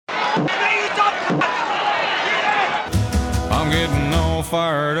I'm getting all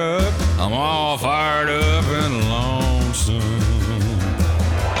fired up. I'm all fired up and lonesome.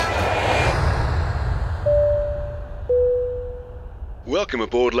 Welcome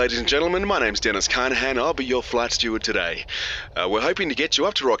aboard, ladies and gentlemen. My name's Dennis Carnahan. I'll be your flight steward today. We're hoping to get you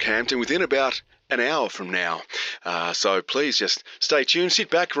up to Rockhampton within about an hour from now. So please just stay tuned, sit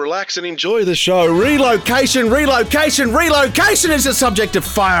back, relax, and enjoy the show. Relocation is the subject of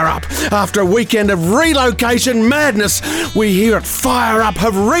Fire Up. After a weekend of relocation madness, we here at Fire Up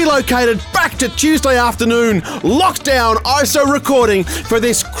have relocated back to Tuesday afternoon. Lockdown ISO recording for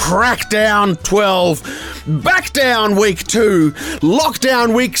this Crackdown 12. Back down week 2.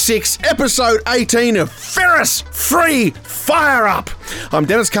 Lockdown week 6. Episode 18 of Ferris Free Fire Up. I'm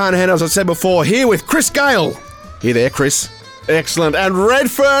Dennis Carnahan, as I said before, here with Chris Gale. Here there, Chris. Excellent. And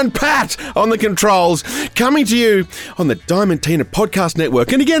Redfern Pat on the controls, coming to you on the Diamantina Podcast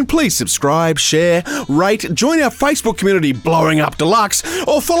Network. And again, please subscribe, share, rate, join our Facebook community, Blowing Up Deluxe,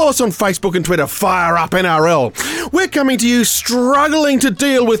 or follow us on Facebook and Twitter, Fire Up NRL. We're coming to you struggling to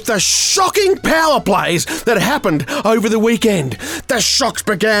deal with the shocking power plays that happened over the weekend. The shocks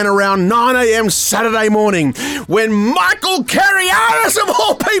began around 9 a.m. Saturday morning when Michael Carriaris, of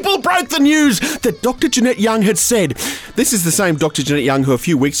all people, broke the news that Dr. Jeanette Young had said. This is the same Dr. Jeanette Young who a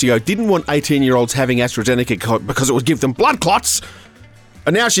few weeks ago didn't want 18-year-olds having AstraZeneca because it would give them blood clots.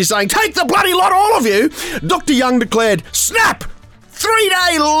 And now she's saying, take the bloody lot, all of you. Dr. Young declared, snap!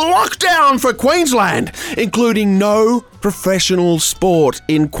 3-day lockdown for Queensland, including no professional sport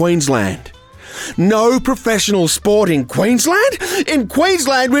in Queensland. No professional sport in Queensland? In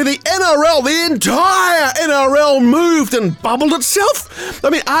Queensland, where the NRL, the entire NRL moved and bubbled itself? I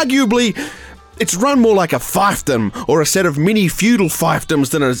mean, arguably, it's run more like a fiefdom or a set of mini feudal fiefdoms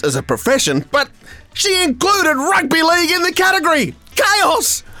than as a profession, but she included rugby league in the category.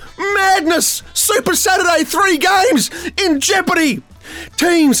 Chaos! Madness! Super Saturday 3 games in jeopardy!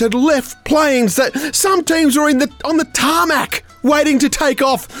 Teams had left planes. Some teams were on the tarmac waiting to take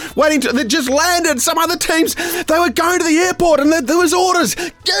off, they just landed. Some other teams, they were going to the airport and there was orders.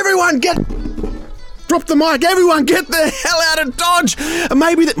 Drop the mic, everyone get the hell out of Dodge. And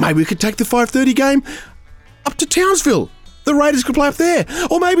maybe we could take the 5:30 game up to Townsville. The Raiders could play up there.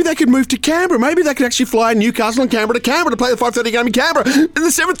 Or maybe they could move to Canberra. Maybe they could actually fly Newcastle and Canberra to play the 5:30 game in Canberra. And the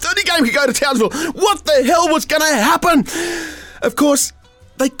 7:30 game could go to Townsville. What the hell was going to happen? Of course,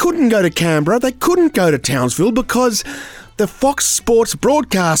 they couldn't go to Canberra. They couldn't go to Townsville because the Fox Sports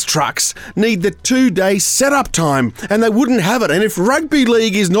broadcast trucks need the 2-day setup time, and they wouldn't have it. And if rugby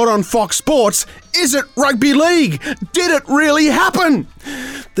league is not on Fox Sports, is it rugby league? Did it really happen?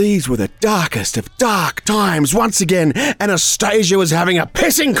 These were the darkest of dark times. Once again, Anastasia was having a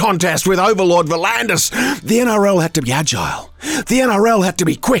pissing contest with Overlord Volandis. The NRL had to be agile. The NRL had to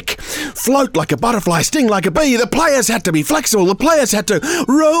be quick, float like a butterfly, sting like a bee. The players had to be flexible. The players had to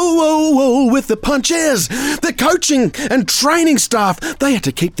roll with the punches. The coaching and training staff, they had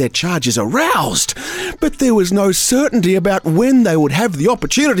to keep their charges aroused. But there was no certainty about when they would have the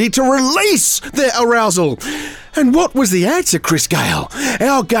opportunity to release their arousal. And what was the answer, Chris Gale?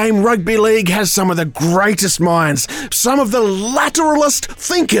 Our game, rugby league, has some of the greatest minds, some of the lateralist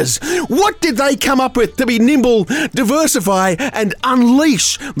thinkers. What did they come up with to be nimble, diversify, and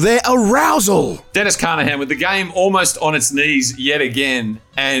unleash their arousal? Dennis Carnahan, with the game almost on its knees yet again,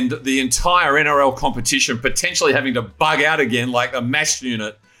 and the entire NRL competition potentially having to bug out again like a MASH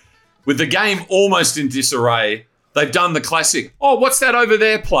unit, with the game almost in disarray, they've done the classic, oh, what's that over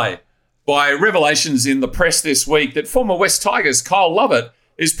there play? By revelations in the press this week that former West Tigers Kyle Lovett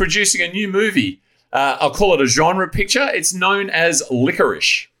is producing a new movie. I'll call it a genre picture. It's known as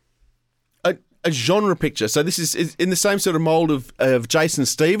Licorice. A genre picture. So this is in the same sort of mould of Jason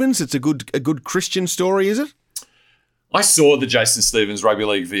Stevens. It's a good Christian story, is it? I saw the Jason Stevens rugby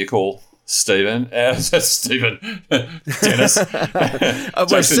league vehicle. Dennis. I've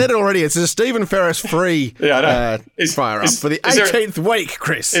said it already. It's a Stephen Ferris free Fire Up for the 18th week,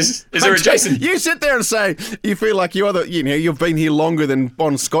 Chris. Is there a Jason? You sit there and say you feel like you've been here longer than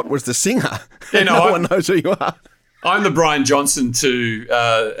Bon Scott was the singer. No one knows who you are. I'm the Brian Johnson to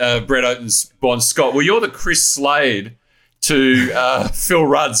Brett Oaten's Bon Scott. Well, you're the Chris Slade to Phil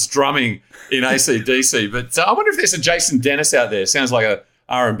Rudd's drumming in AC/DC. But I wonder if there's a Jason Dennis out there. Sounds like a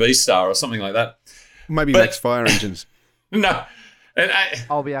R&B star or something like that. Maybe Max Fire Engines. No.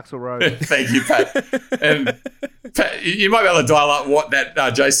 I'll be Axl Rose. Thank you, Pat. And Pat, you might be able to dial up what that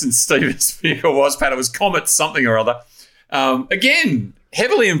Jason Stevens vehicle was, Pat. It was Comet something or other. Again,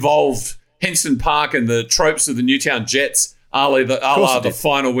 heavily involved Henson Park and the tropes of the Newtown Jets, a la the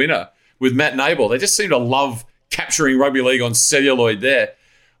final winner with Matt Nable. They just seem to love capturing rugby league on celluloid there.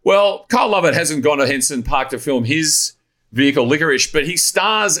 Well, Kyle Lovett hasn't gone to Henson Park to film his vehicle, Licorice, but he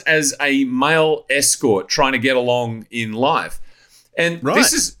stars as a male escort trying to get along in life. And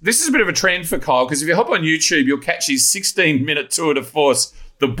this is a bit of a trend for Kyle, because if you hop on YouTube, you'll catch his 16-minute tour de force,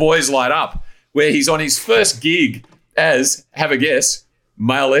 The Boys Light Up, where he's on his first gig as, have a guess,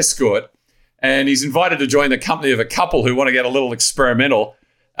 male escort. And he's invited to join the company of a couple who want to get a little experimental.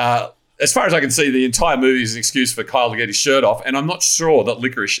 As far as I can see, the entire movie is an excuse for Kyle to get his shirt off, and I'm not sure that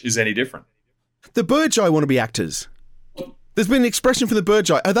Licorice is any different. The Birdjeye want to be actors. There's been an expression for the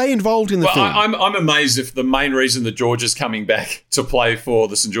Birdjeye. Are they involved in the film? I'm amazed if the main reason that George is coming back to play for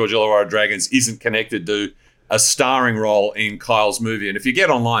the St. George Illawarra Dragons isn't connected to a starring role in Kyle's movie. And if you get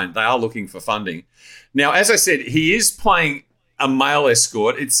online, they are looking for funding. Now, as I said, he is playing a male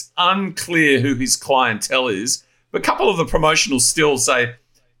escort. It's unclear who his clientele is, but a couple of the promotional stills say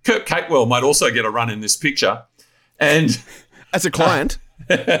Kirk Capewell might also get a run in this picture. And as a client?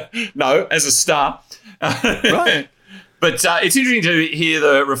 No, as a star. Right. But it's interesting to hear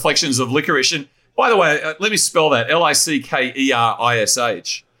the reflections of Licorice. And by the way, let me spell that,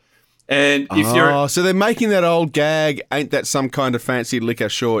 Lickerish. And if so they're making that old gag, ain't that some kind of fancy liquor?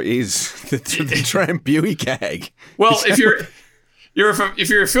 Sure is. the Drambuie gag. Well, if you're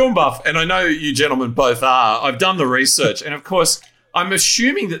a film buff, and I know you gentlemen both are, I've done the research. And of course, I'm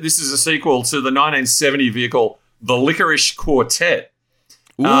assuming that this is a sequel to the 1970 vehicle, the Licorice Quartet.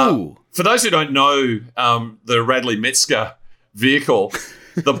 Ooh. For those who don't know the Radley Metzger vehicle,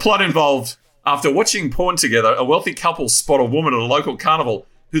 the plot involved, after watching porn together, a wealthy couple spot a woman at a local carnival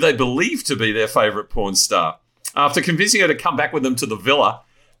who they believe to be their favourite porn star. After convincing her to come back with them to the villa,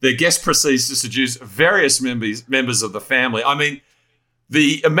 their guest proceeds to seduce various members of the family. I mean,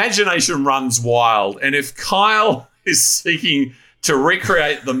 the imagination runs wild. And if Kyle is seeking to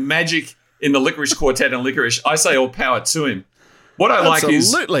recreate the magic in the Licorice Quartet and Licorice, I say all power to him. What I like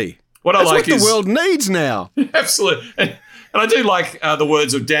is... Absolutely. That's what the world needs now. Absolutely. And I do like the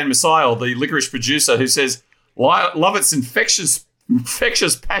words of Dan Messiah, the Licorice producer, who says, Lovett's infectious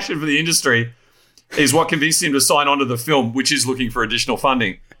passion for the industry is what convinced him to sign on to the film, which is looking for additional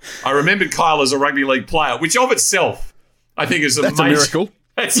funding. I remembered Kyle as a rugby league player, which of itself I think is That's a miracle.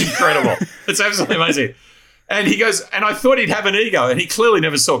 That's incredible. It's absolutely amazing. And he goes, and I thought he'd have an ego, and he clearly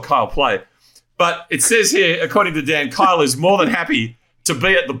never saw Kyle play. But it says here, according to Dan, Kyle is more than happy to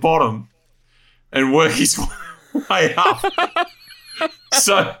be at the bottom and work his way up.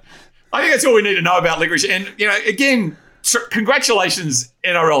 So I think that's all we need to know about Licorice. And, again, congratulations,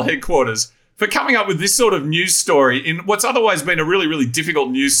 NRL headquarters, for coming up with this sort of news story in what's otherwise been a really, really difficult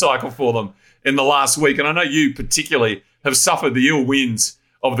news cycle for them in the last week. And I know you particularly have suffered the ill winds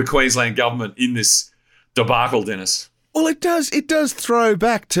of the Queensland government in this debacle, Dennis. Well, it does throw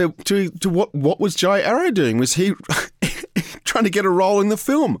back to what was Jai Arrow doing? Was he trying to get a role in the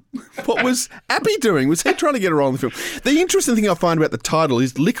film? What was Appy doing? Was he trying to get a role in the film? The interesting thing I find about the title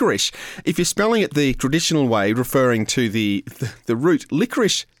is licorice. If you're spelling it the traditional way, referring to the root,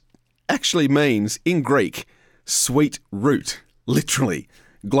 licorice actually means, in Greek, sweet root, literally.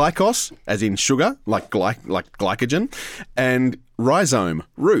 Glykos, as in sugar, like glycogen, and rhizome,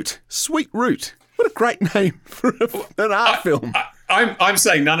 root, sweet root. What a great name for an art film. I'm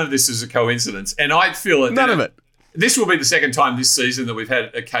saying none of this is a coincidence, and I feel it. None of it. This will be the second time this season that we've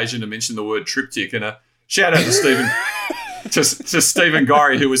had occasion to mention the word triptych, and a shout out to Stephen to Stephen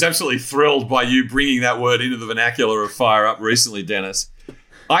Gorry, who was absolutely thrilled by you bringing that word into the vernacular of Fire Up recently, Dennis.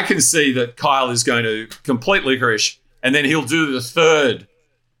 I can see that Kyle is going to complete Licorice, and then he'll do the third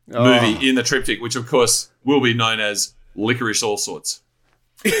movie in the triptych, which of course will be known as Licorice All Sorts.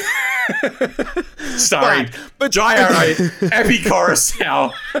 Starring Jai Arrow, Appy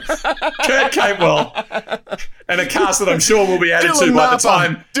Coruscant, Kurt Capewell, and a cast that I'm sure will be added to by the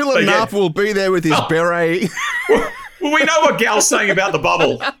time Dylan Knapp will be there with his beret. Well, we know what Gal's saying about the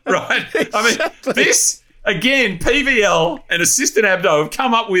bubble, right? I mean, this, again, PVL and Assistant Abdo have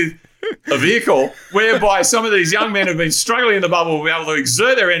come up with a vehicle whereby some of these young men have been struggling in the bubble, will be able to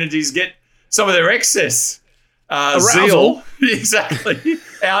exert their energies, get some of their excess zeal, exactly,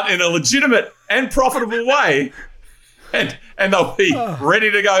 out in a legitimate and profitable way, and they'll be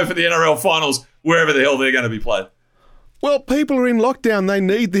ready to go for the NRL finals wherever the hell they're going to be played. Well, people are in lockdown. They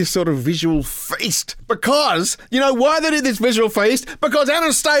need this sort of visual feast because, you know why they need this visual feast? Because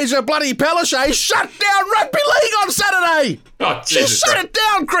Anastasia bloody Palaszczuk shut down rugby league on Saturday. Oh, she shut it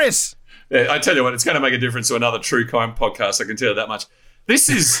down, Chris. Yeah, I tell you what, it's going to make a difference to another True Crime podcast. I can tell you that much. This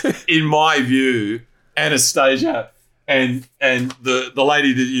is, in my view, Anastasia and the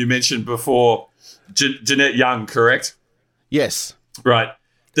lady that you mentioned before, Jeanette Young, correct? Yes. Right.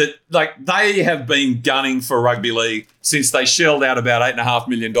 that like they have been gunning for rugby league since they shelled out about $8.5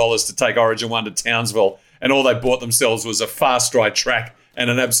 million to take Origin 1 to Townsville, and all they bought themselves was a fast dry track and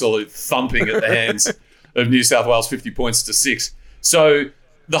an absolute thumping at the hands of New South Wales, 50 points to 6. So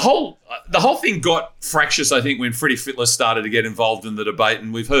the whole thing got fractious, I think, when Freddie Fittler started to get involved in the debate,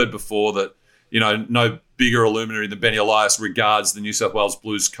 and we've heard before that, you know, no bigger luminary than Benny Elias regards the New South Wales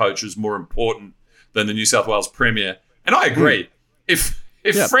Blues coach as more important than the New South Wales Premier. And I agree. If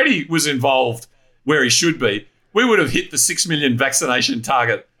Freddie was involved where he should be, we would have hit the 6 million vaccination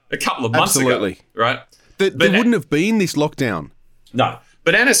target a couple of months ago. Right? There wouldn't have been this lockdown. No.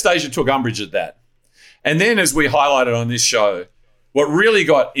 But Anastasia took umbrage at that. And then, as we highlighted on this show, what really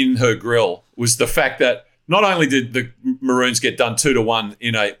got in her grill was the fact that not only did the Maroons get done 2-1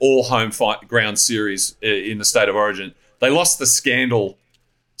 in a all-home ground series in the State of Origin, they lost the scandal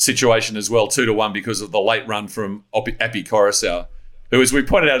situation as well, 2-1, because of the late run from Appy Coruscant, who, as we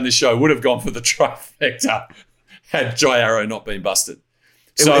pointed out in this show, would have gone for the trifecta had Jai Arrow not been busted.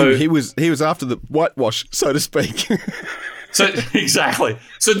 So he was after the whitewash, so to speak. So exactly.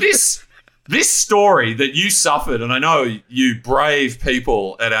 So this story that you suffered, and I know you brave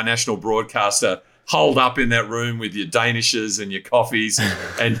people at our national broadcaster holed up in that room with your Danishes and your coffees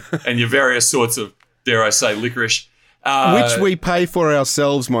and your various sorts of, dare I say, licorice. Which we pay for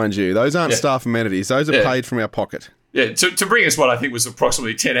ourselves, mind you. Those aren't staff amenities. Those are paid from our pocket. Yeah, to bring us what I think was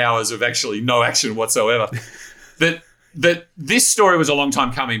approximately 10 hours of actually no action whatsoever. that this story was a long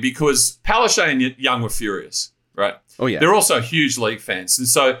time coming because Palaszczuk and Young were furious, right? Oh, yeah. They're also huge league fans. And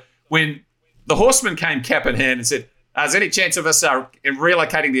so when the Horsemen came cap in hand and said, "Is there any chance of us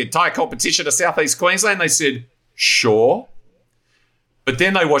relocating the entire competition to Southeast Queensland?" They said, "Sure." But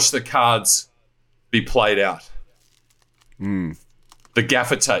then they watched the cards be played out. The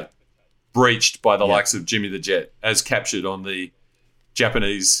gaffer tape breached by the likes of Jimmy the Jet, as captured on the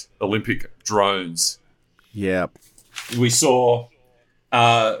Japanese Olympic drones. Yeah. We saw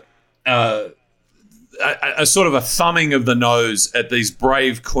a sort of a thumbing of the nose at these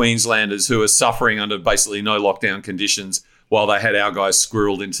brave Queenslanders who are suffering under basically no lockdown conditions while they had our guys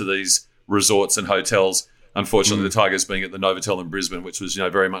squirreled into these resorts and hotels. Unfortunately, the Tigers being at the Novotel in Brisbane, which was,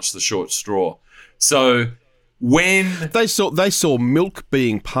 very much the short straw. So when they saw milk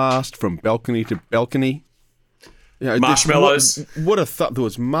being passed from balcony to balcony, marshmallows. There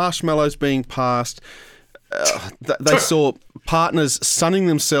was marshmallows being passed. They saw partners sunning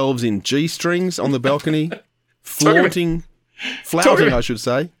themselves in G-strings on the balcony, flaunting, I should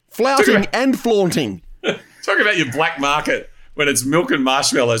say. Flouting and flaunting. Talk about your black market when it's milk and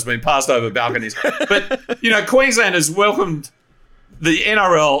marshmallows being passed over balconies. But, Queensland has welcomed the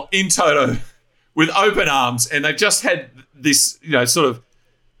NRL in toto with open arms, and they've just had this, sort of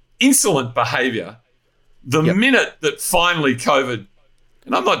insolent behaviour. The minute that finally COVID,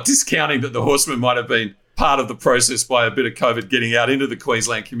 and I'm not discounting that the Horsemen might have been part of the process by a bit of COVID getting out into the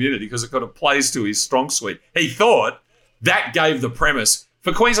Queensland community because it kind of plays to his strong suite. He thought that gave the premise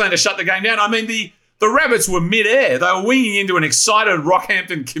for Queensland to shut the game down. I mean, the Rabbits were mid-air. They were winging into an excited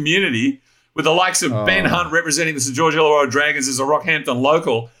Rockhampton community with the likes of Ben Hunt representing the St George Illawarra Dragons as a Rockhampton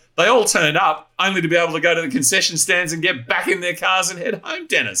local. They all turned up only to be able to go to the concession stands and get back in their cars and head home,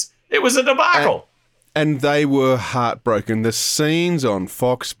 Dennis. It was a debacle. And they were heartbroken. The scenes on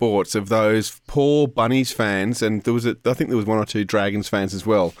Fox Sports of those poor Bunnies fans, and I think there was one or two Dragons fans as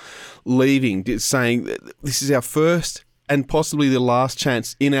well, leaving, saying this is our first and possibly the last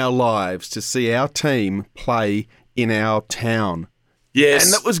chance in our lives to see our team play in our town. Yes,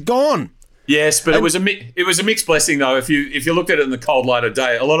 and that was gone. Yes, but it was a mixed blessing though. If you looked at it in the cold light of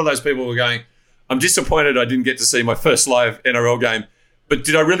day, a lot of those people were going, "I'm disappointed I didn't get to see my first live NRL game. But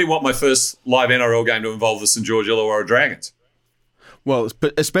did I really want my first live NRL game to involve the St George Illawarra Dragons?" Well,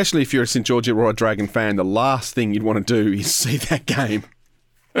 especially if you're a St George Illawarra Dragon fan, the last thing you'd want to do is see that game.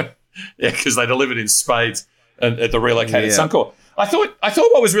 Yeah, because they delivered in spades at the relocated Suncorp. I thought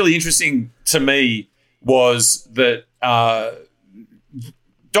what was really interesting to me was that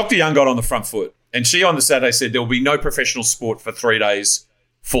Dr. Young got on the front foot, and she on the Saturday said there will be no professional sport for 3 days,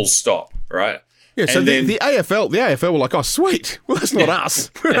 full stop, right? Yeah, so the AFL were like, "Oh, sweet. Well, that's not us.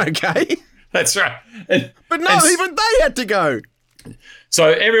 We're okay." That's right. But even they had to go.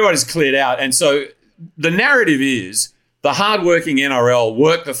 So everybody's cleared out. And so the narrative is the hardworking NRL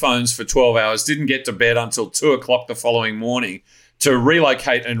worked the phones for 12 hours, didn't get to bed until 2 o'clock the following morning to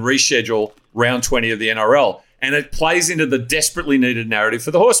relocate and reschedule round 20 of the NRL. And it plays into the desperately needed narrative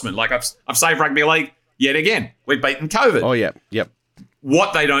for the Horsemen. Like, I've saved rugby league yet again. We've beaten COVID. Oh, yeah. Yep.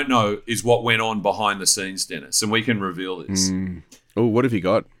 What they don't know is what went on behind the scenes, Dennis, and we can reveal this. Oh, what have you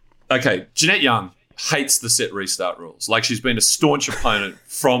got? Okay, Jeanette Young, hates the set restart rules. Like, she's been a staunch opponent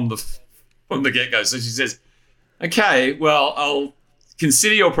from the get-go. So she says, okay, well, I'll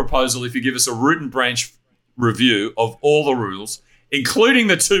consider your proposal if you give us a root and branch review of all the rules, including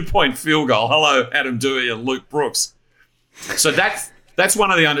the 2-point field goal. Hello, Adam Dewey and Luke Brooks. So that's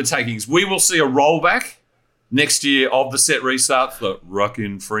one of the undertakings. We will see a rollback next year of the set restart for ruck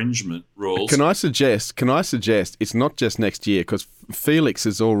infringement rules. Can I suggest it's not just next year, because Felix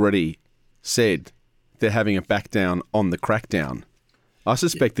has already said they're having a back down on the crackdown. I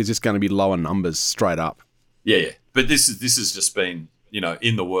suspect there's just going to be lower numbers straight up. Yeah. But this has just been,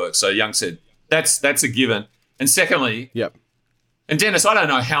 in the works. So Young said that's a given. And secondly, yep. And Dennis, I don't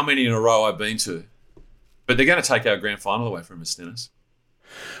know how many in a row I've been to, but they're going to take our grand final away from us, Dennis.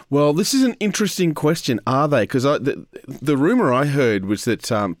 Well, this is an interesting question, are they? Because the rumour I heard was that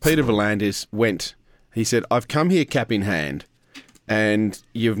Peter V'landys went, he said, I've come here cap in hand and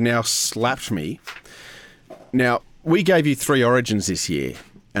you've now slapped me. Now, we gave you 3 Origins this year,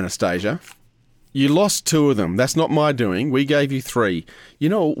 Anastasia. You lost 2 of them. That's not my doing. We gave you 3.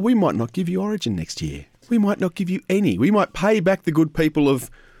 We might not give you Origin next year. We might not give you any. We might pay back the good people of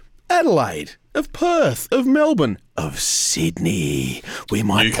Adelaide, of Perth, of Melbourne, of Sydney. We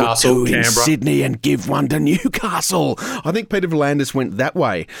might Newcastle, put 2 in Canberra. Sydney and give 1 to Newcastle. I think Peter V'landys went that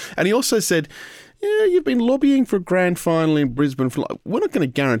way. And he also said, yeah, you've been lobbying for a grand final in Brisbane. We're not going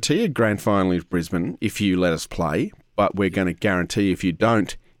to guarantee a grand final in Brisbane if you let us play, but we're going to guarantee if you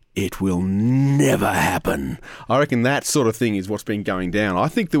don't, it will never happen. I reckon that sort of thing is what's been going down. I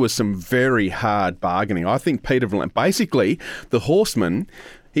think there was some very hard bargaining. I think Peter V'landys, basically, the horseman,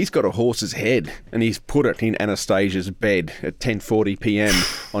 he's got a horse's head and he's put it in Anastasia's bed at 10:40 p.m.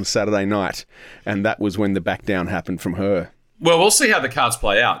 on Saturday night. And that was when the back down happened from her. Well, we'll see how the cards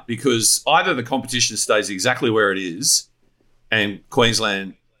play out, because either the competition stays exactly where it is and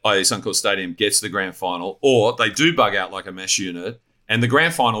Queensland, i.e. Suncorp Stadium, gets the grand final, or they do bug out like a mesh unit and the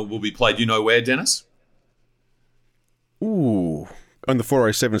grand final will be played, you know where, Dennis? Ooh, on the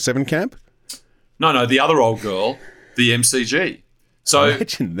 4077 camp? No, the other old girl, the MCG. So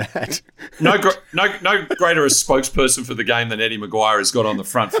imagine that. no greater a spokesperson for the game than Eddie Maguire has got on the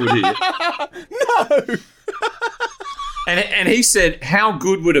front foot here. No. And he said, how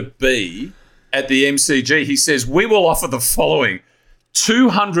good would it be at the MCG? He says, we will offer the following: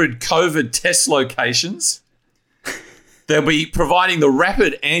 200 COVID test locations. They'll be providing the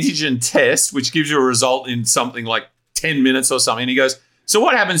rapid antigen test, which gives you a result in something like 10 minutes or something. And he goes, so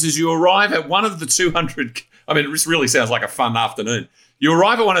what happens is you arrive at one of the 200... I mean, this really sounds like a fun afternoon. You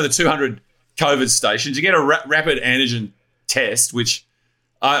arrive at one of the 200 COVID stations. You get a rapid antigen test, which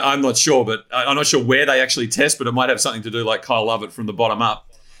I'm not sure, but I'm not sure where they actually test, but it might have something to do like Kyle Lovett from the bottom up.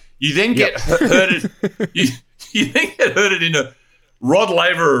 You then get herded. You then get herded into Rod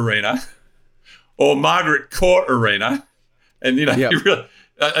Laver Arena or Margaret Court Arena, and you really,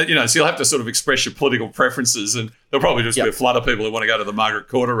 so you'll have to sort of express your political preferences, and there'll probably just be a flood of people who want to go to the Margaret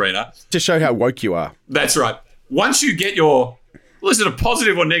Court Arena to show how woke you are. That's right. Once you get your, is it a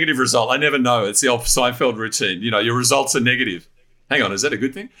positive or negative result? I never know. It's the old Seinfeld routine. Your results are negative. Hang on, is that a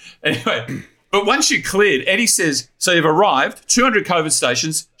good thing? Anyway, but once you cleared, Eddie says, so you've arrived, 200 COVID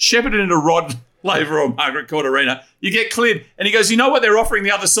stations, shepherded into Rod Laver or Margaret Court Arena, you get cleared. And he goes, you know what they're offering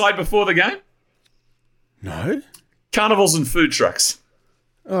the other side before the game? No. Carnivals and food trucks.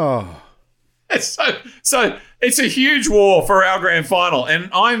 Oh. So it's a huge war for our grand final. And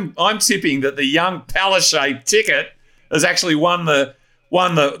I'm tipping that the young Palaszczuk ticket has actually won the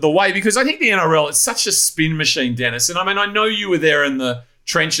way, because I think the NRL, it's such a spin machine, Dennis. And I mean, I know you were there in the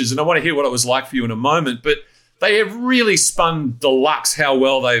trenches and I want to hear what it was like for you in a moment, but they have really spun deluxe how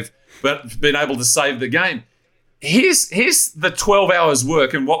well they've been able to save the game. Here's the 12 hours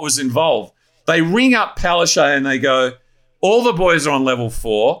work and what was involved. They ring up Palaszczuk and they go, all the boys are on level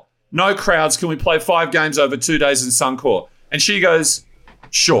 4, no crowds, can we play 5 games over 2 days in Suncorp? And she goes,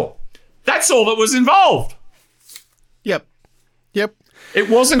 sure. That's all that was involved. Yep. It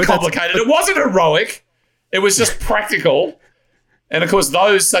wasn't complicated. It wasn't heroic. It was just practical. And, of course,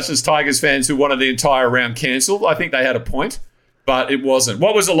 those such as Tigers fans who wanted the entire round cancelled, I think they had a point, but it wasn't.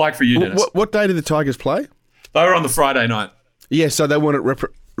 What was it like for you, Dennis? What day did the Tigers play? They were on the Friday night. Yeah, so they wanted it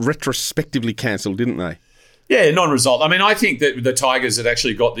retrospectively cancelled, didn't they? Yeah, non-result. I mean, I think that the Tigers had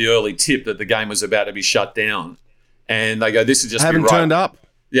actually got the early tip that the game was about to be shut down. And they go, this is just haven't turned up.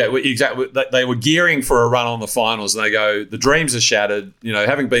 Yeah, exactly. They were gearing for a run on the finals, and they go, the dreams are shattered.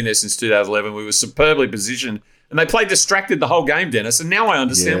 Having been there since 2011, we were superbly positioned, and they played distracted the whole game, Dennis, and now I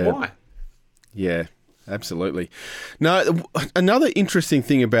understand why. Yeah, absolutely. Now, another interesting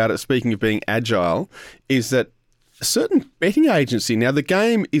thing about it, speaking of being agile, is that certain betting agency. Now, the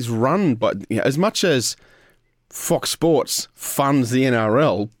game is run by, as much as Fox Sports funds the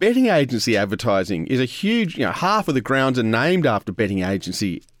NRL, betting agency advertising is a huge, half of the grounds are named after betting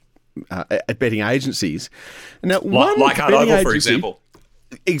agencies. Now, like Hard Oval, for example.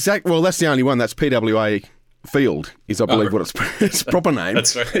 Exactly. Well, that's the only one. That's PWA Field is, I believe, what its proper name.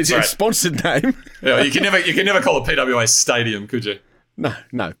 That's right. It's a sponsored name. Yeah, you can never call it PWA Stadium, could you? No,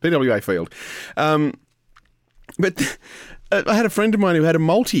 PWA Field. But I had a friend of mine who had a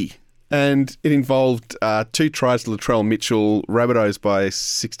multi, and it involved 2 tries to Latrell Mitchell, Rabbitohs by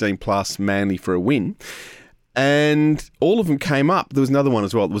 16 plus, Manly for a win. And all of them came up. There was another one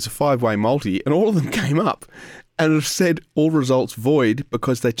as well. It was a 5-way multi, and all of them came up, and it said all results void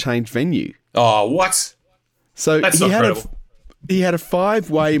because they changed venue. Oh, what? So That's not credible. He had a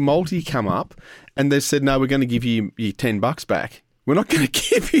 5-way multi come up, and they said, no, we're going to give you your $10 back. We're not going to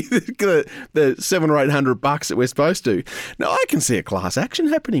give you the $700 or $800 that we're supposed to. Now, I can see a class action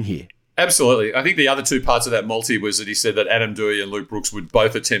happening here. Absolutely. I think the other 2 parts of that multi was that he said that Adam Dewey and Luke Brooks would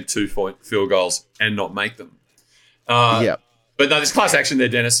both attempt 2-point field goals and not make them. Yeah. But no, there's class action there,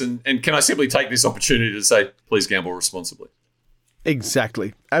 Dennis. And can I simply take this opportunity to say, please gamble responsibly?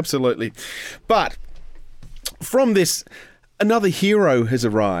 Exactly. Absolutely. But from this, another hero has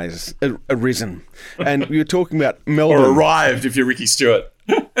arisen. And we were talking about Melbourne. Or arrived, if you're Ricky Stewart.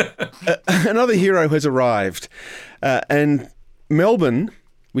 Another hero has arrived. And Melbourne,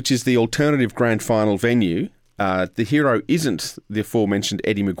 which is the alternative grand final venue, the hero isn't the aforementioned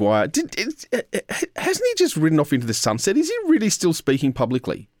Eddie Maguire. Hasn't he just ridden off into the sunset? Is he really still speaking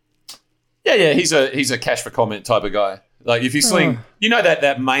publicly? Yeah, he's a cash for comment type of guy. Like if you sling,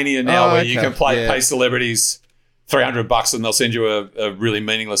 that mania now where you can pay celebrities $300 and they'll send you a really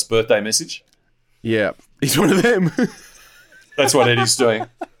meaningless birthday message. Yeah, he's one of them. That's what Eddie's doing.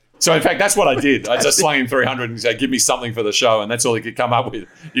 So, in fact, that's what I did. I just slung him 300 and said, give me something for the show, and that's all he could come up with.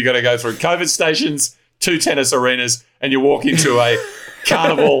 You got to go through COVID stations, 2 tennis arenas, and you walk into a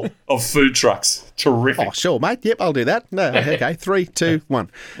carnival of food trucks. Terrific. Oh, sure, mate. Yep, I'll do that. No, okay, 3, 2,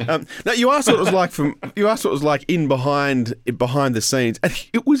 1. No, you asked what it was like behind the scenes, and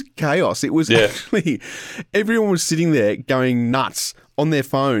it was chaos. It was actually everyone was sitting there going nuts on their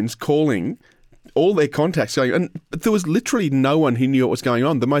phones, calling all their contacts going, and there was literally no one who knew what was going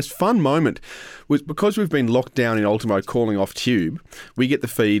on. The most fun moment was because we've been locked down in Ultimo calling off Tube, we get the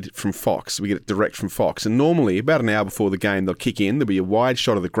feed from Fox. We get it direct from Fox. And normally, about an hour before the game, they'll kick in. There'll be a wide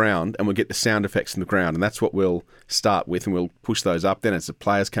shot of the ground, and we'll get the sound effects from the ground. And that's what we'll start with, and we'll push those up. Then as the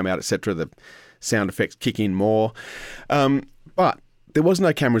players come out, etc., the sound effects kick in more. But there was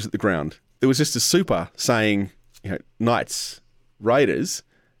no cameras at the ground. There was just a super saying, Knights, Raiders,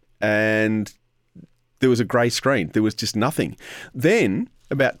 and there was a grey screen. There was just nothing. Then,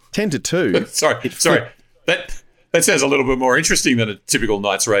 about 10 to 2... Sorry. That sounds a little bit more interesting than a typical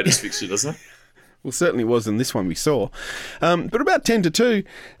Knights Raiders fixture, doesn't it? Well, certainly was in this one we saw. But about 10 to 2,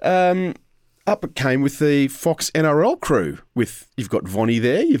 up it came with the Fox NRL crew. You've got Vonnie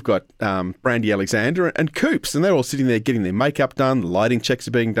there, you've got Brandy Alexander and Coops, and they're all sitting there getting their makeup done, the lighting checks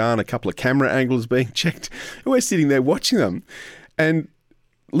are being done, a couple of camera angles being checked. And we're sitting there watching them. And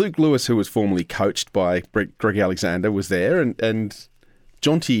Luke Lewis, who was formerly coached by Greg Alexander, was there, and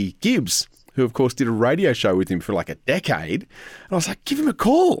Jonty Gibbs, who, of course, did a radio show with him for like a decade. And I was like, give him a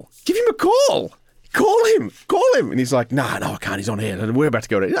call. Call him. And he's like, no, I can't. He's on air. And we're about to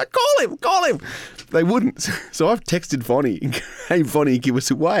go to like, call him. They wouldn't. So I've texted Vonnie and hey, Vonnie, give us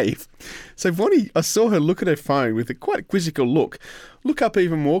a wave. So Vonnie, I saw her look at her phone with a quite quizzical look up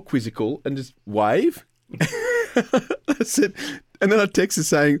even more quizzical and just wave. I said, and then I texted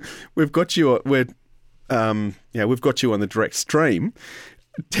saying, we've got you on the direct stream.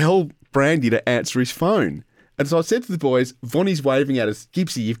 Tell Brandy to answer his phone. And so I said to the boys, Vonnie's waving at us,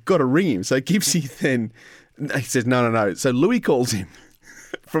 Gibbsy, you've got to ring him. So Gibbsy then, he says, no. So Louis calls him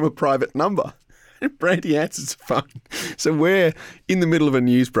from a private number. And Brandy answers the phone. So we're in the middle of a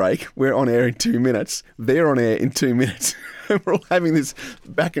news break. We're on air in 2 minutes. They're on air in 2 minutes. And we're all having this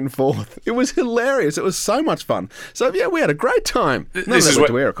back and forth. It was hilarious. It was so much fun. So, yeah, we had a great time. None of that went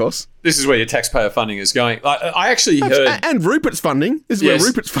to air, of course. This is where your taxpayer funding is going. I actually heard... And Rupert's funding. This is where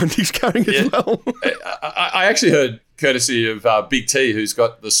Rupert's funding's going as well. I actually heard, courtesy of Big T, who's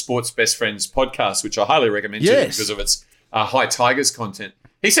got the Sports Best Friends podcast, which I highly recommend to you because of its High Tigers content.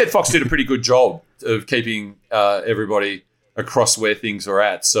 He said Fox did a pretty good job of keeping everybody across where things are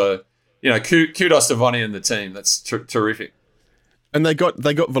at. So, kudos to Vonnie and the team. That's terrific. And they got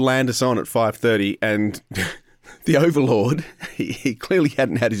Volandis on at 5:30, and the Overlord, he clearly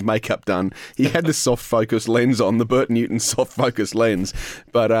hadn't had his makeup done. He had the soft focus lens on, the Bert Newton soft focus lens,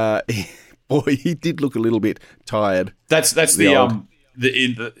 but boy, he did look a little bit tired. That's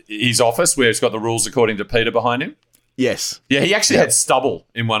his office where it's got the rules according to Peter behind him. Yes. Yeah, he actually had stubble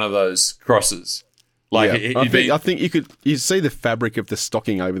in one of those crosses. Like, I think you see the fabric of the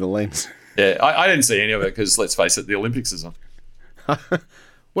stocking over the lens. Yeah, I didn't see any of it because, let's face it, the Olympics is on.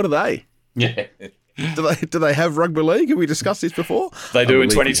 What are they? Yeah. Do they have rugby league? Have we discussed this before? They do in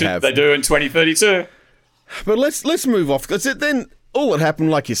 22. They do in 2032. But let's move off, because then all that happened,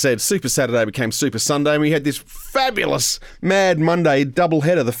 like you said, Super Saturday became Super Sunday, and we had this fabulous Mad Monday double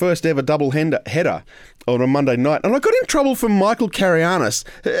header, the first ever double header on a Monday night. And I got in trouble from Michael Carianis,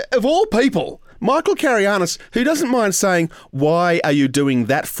 of all people. Michael Carianis, who doesn't mind saying, "Why are you doing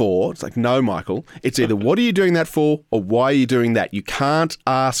that for?" It's like, no, Michael. It's either what are you doing that for or why are you doing that? You can't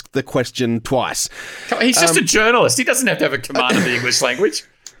ask the question twice. He's just a journalist. He doesn't have to have a command of the English language.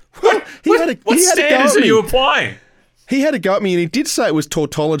 What standards are you applying? He had a go at me, and he did say it was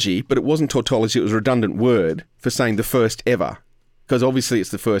tautology, but it wasn't tautology. It was a redundant word for saying the first ever, because obviously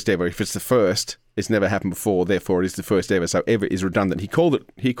it's the first ever. If it's the first, it's never happened before. Therefore, it is the first ever. So ever is redundant. He called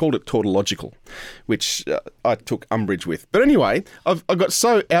it tautological, which I took umbrage with. But anyway, I got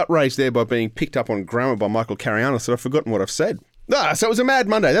so outraged there by being picked up on grammar by Michael Carianis that I've forgotten what I've said. So it was a Mad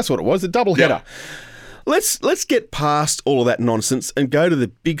Monday. That's what it was. The double header. Yep. Let's get past all of that nonsense and go to the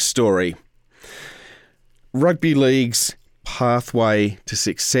big story. Rugby League's pathway to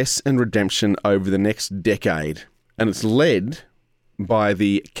success and redemption over the next decade. And it's led by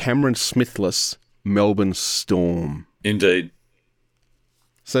the Cameron Smithless Melbourne Storm. Indeed.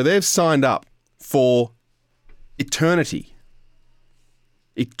 So they've signed up for eternity.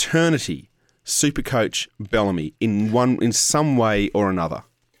 Supercoach Bellamy in some way or another.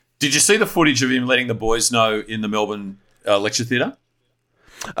 Did you see the footage of him letting the boys know in the Melbourne lecture theatre?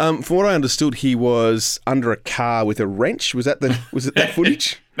 From what I understood, he was under a car with a wrench. Was it that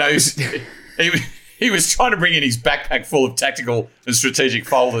footage? No, he was trying to bring in his backpack full of tactical and strategic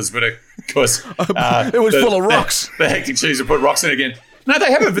folders, but of course it was full of rocks. The hectic cheese put rocks in again. No,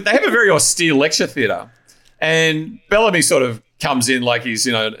 they have a very austere lecture theatre, and Bellamy sort of comes in like he's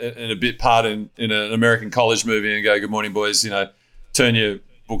in a bit part in an American college movie and go, "Good morning, boys. Turn your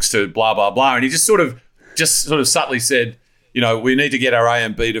books to blah blah blah," and he just sort of subtly said, we need to get our A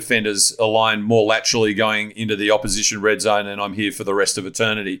and B defenders aligned more laterally going into the opposition red zone, and I'm here for the rest of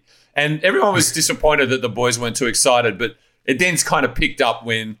eternity. And everyone was disappointed that the boys weren't too excited, but it then kind of picked up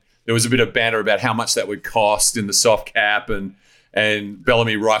when there was a bit of banter about how much that would cost in the soft cap, and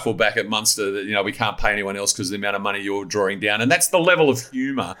Bellamy rifled back at Munster that, we can't pay anyone else because of the amount of money you're drawing down. And that's the level of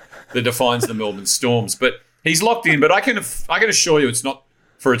humour that defines the Melbourne Storms. But he's locked in, but I can assure you it's not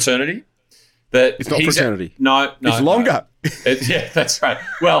for eternity. It's not for eternity. No. It's longer. Yeah, that's right.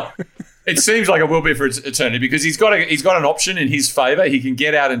 Well, it seems like it will be for eternity because he's got an option in his favour. He can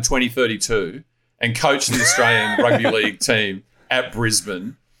get out in 2032 and coach the Australian Rugby League team at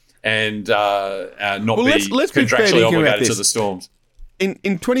Brisbane and not be contractually obligated to the Storms. In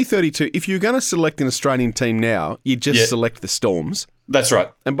 2032, if you're going to select an Australian team now, you just select the Storms. That's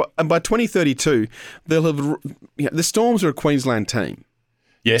right. And by 2032, they'll have the Storms are a Queensland team.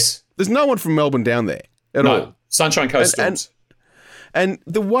 Yes. There's no one from Melbourne down there at all. Sunshine Coast Storms. And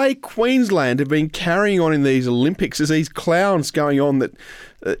the way Queensland have been carrying on in these Olympics is these clowns going on that,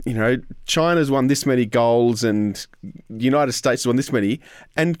 China's won this many golds and the United States has won this many.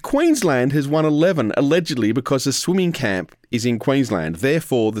 And Queensland has won 11, allegedly, because the swimming camp is in Queensland.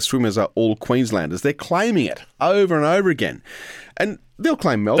 Therefore, the swimmers are all Queenslanders. They're claiming it over and over again. And they'll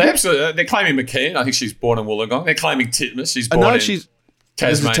claim Melbourne. They're claiming McKean. I think she's born in Wollongong. They're claiming Titmus. She's born in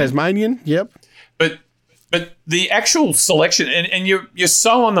Tasmania. Tasmanian, yep. But the actual selection, and you're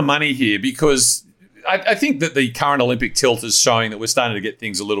so on the money here because I think that the current Olympic tilt is showing that we're starting to get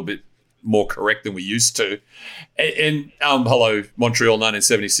things a little bit more correct than we used to. And hello, Montreal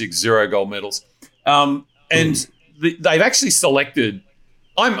 1976, 0 gold medals. They've actually selected.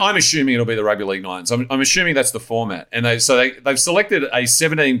 I'm assuming it'll be the Rugby League Nines. I'm assuming that's the format, and they've selected a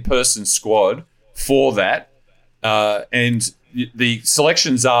 17-person squad for that, and the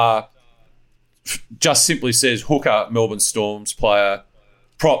selections are. Just simply says hooker Melbourne Storms player,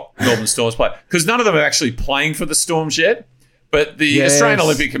 prop Melbourne Storms player, because none of them are actually playing for the Storms yet. But the Australian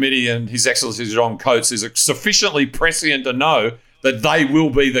Olympic Committee and His Excellency John Coates is sufficiently prescient to know that they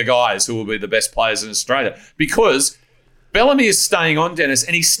will be the guys who will be the best players in Australia, because Bellamy is staying on, Dennis,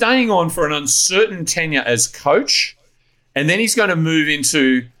 and he's staying on for an uncertain tenure as coach, and then he's going to move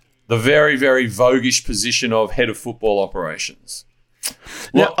into the very, very voguish position of head of football operations.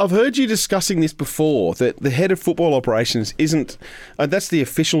 Now, I've heard you discussing this before, that the head of football operations isn't that's the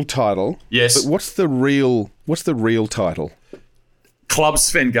official title. Yes. But what's the real title? Club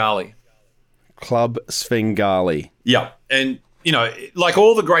Svengali. Club Svengali. Yeah. And, you know, like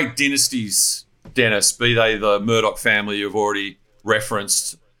all the great dynasties, Dennis, be they the Murdoch family you've already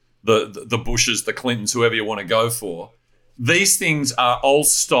referenced, the Bushes, the Clintons, whoever you want to go for, these things are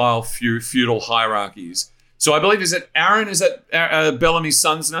old-style feudal hierarchies. So I believe, is that Bellamy's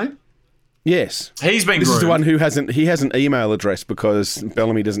son's name? Yes. He's been groomed. This is the one who has an email address because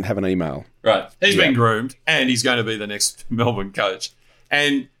Bellamy doesn't have an email. Right. He's been groomed, and he's going to be the next Melbourne coach.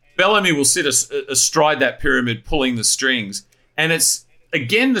 And Bellamy will sit astride that pyramid pulling the strings. And it's,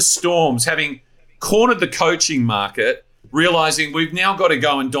 again, the Storms having cornered the coaching market, realising we've now got to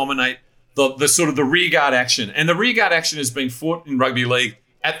go and dominate the sort of the rearguard action. And the rearguard action has been fought in rugby league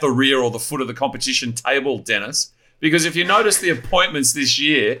at the rear or the foot of the competition table, Dennis. Because if you notice the appointments this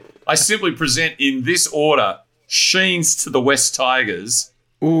year, I simply present in this order: Sheens to the West Tigers,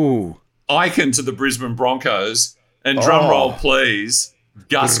 Icon to the Brisbane Broncos, and drumroll please,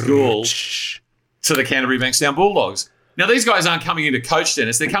 Gus Gould to the Canterbury Bankstown Bulldogs. Now, these guys aren't coming in to coach,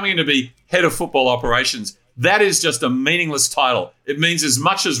 Dennis. They're coming in to be head of football operations. That is just a meaningless title. It means as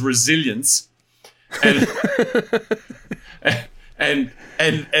much as resilience and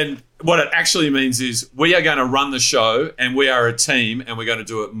and what it actually means is we are going to run the show and we are a team and we're going to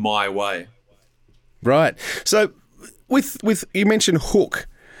do it my way. Right. So with you mentioned Hook.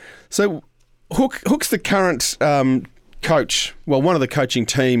 So Hook's the current coach, well, one of the coaching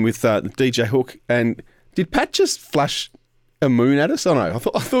team with DJ Hook. And did Pat just flash a moon at us? Oh no, I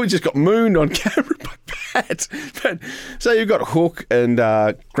thought we just got mooned on camera by Pat. So you've got Hook and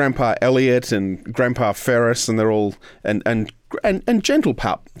Grandpa Elliot and Grandpa Ferris, and they're all and Gentle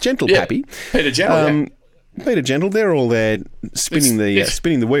Pappy, Peter Gentle, Peter Gentle. They're all there spinning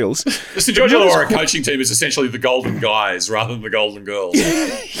the wheels. The St George Illawarra coaching team is essentially the Golden Guys rather than the Golden Girls.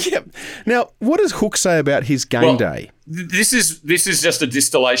 Yep. Now, what does Hook say about his game day? This is just a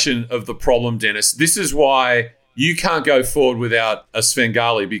distillation of the problem, Dennis. This is why you can't go forward without a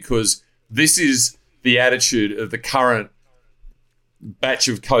Svengali, because this is the attitude of the current batch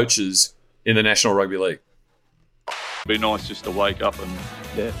of coaches in the National Rugby League. It'd be nice just to wake up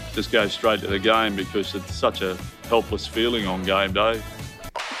and just go straight to the game, because it's such a helpless feeling on game day.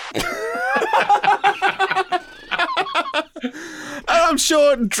 I'm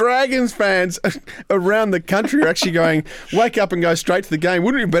sure Dragons fans around the country are actually going, wake up and go straight to the game.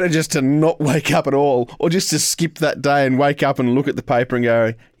 Wouldn't it be better just to not wake up at all, or just to skip that day and wake up and look at the paper and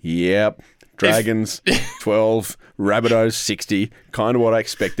go, yep, Dragons 12, Rabbitohs 60, kind of what I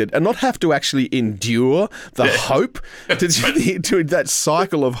expected, and not have to actually endure the hope, to that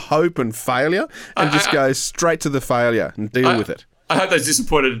cycle of hope and failure, and just go straight to the failure and deal with it. I hope those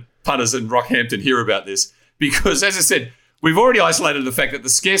disappointed punters in Rockhampton hear about this, because, as I said, we've already isolated the fact that the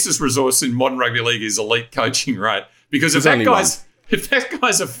scarcest resource in modern rugby league is elite coaching, right? Because if that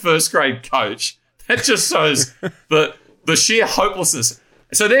guy's a first-grade coach, that just shows the sheer hopelessness.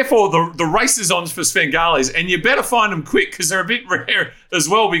 So therefore, the race is on for Svengalis, and you better find them quick, because they're a bit rare as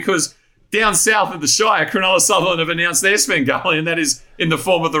well, because down south of the Shire, Cronulla Sutherland have announced their Svengali, and that is in the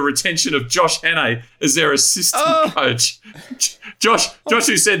form of the retention of Josh Hannay as their assistant coach. Josh,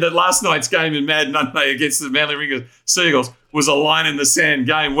 who said that last night's game in Mad Monday against the Manly Ringers Seagulls was a line in the sand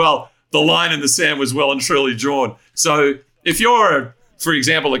game. Well, the line in the sand was well and truly drawn. So if you're, for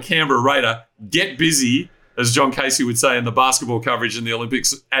example, a Canberra Raider, get busy, as John Casey would say in the basketball coverage in the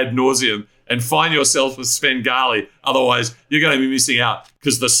Olympics ad nauseum, and find yourself a Svengali. Otherwise, you're going to be missing out,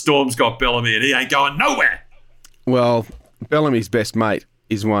 because the Storm's got Bellamy and he ain't going nowhere. Well, Bellamy's best mate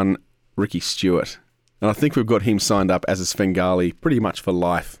is one Ricky Stewart. And I think we've got him signed up as a Svengali pretty much for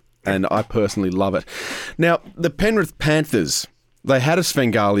life. And I personally love it. Now, the Penrith Panthers, they had a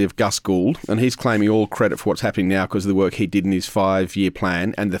Svengali of Gus Gould, and he's claiming all credit for what's happening now because of the work he did in his 5-year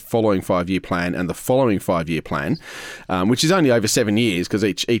plan and the following 5-year plan and the following 5-year plan, which is only over 7 years, because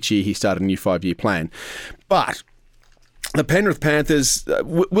each year he started a new 5-year plan. But the Penrith Panthers,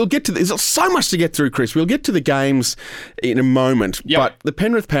 we'll get to there's so much to get through, Chris. We'll get to the games in a moment. Yep. But the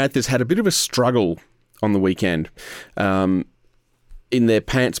Penrith Panthers had a bit of a struggle on the weekend, in their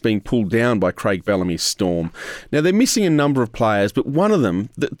pants being pulled down by Craig Bellamy's Storm. Now, they're missing a number of players, but one of them,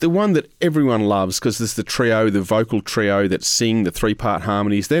 the one that everyone loves, because there's the trio, the vocal trio that sing the 3-part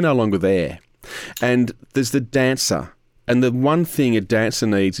harmonies, they're no longer there. And there's the dancer. And the one thing a dancer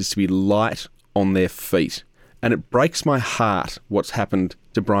needs is to be light on their feet. And it breaks my heart what's happened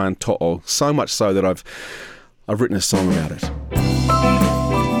to Brian To'o, so much so that I've written a song about it.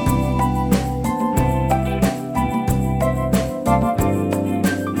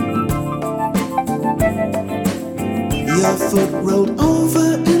 Your foot rolled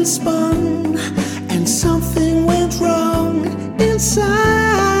over and spun, and something went wrong inside.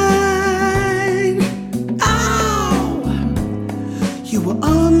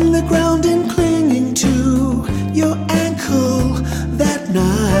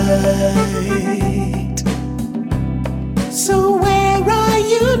 So where are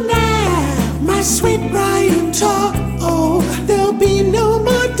you now, my sweet Brian Talk? Oh, there'll be no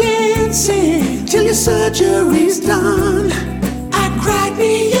more dancing till your surgery's done. I cried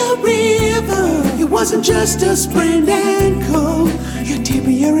me a river. It wasn't just a sprained ankle. Your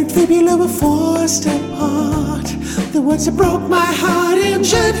tibia and fibula were forced apart. The words that broke my heart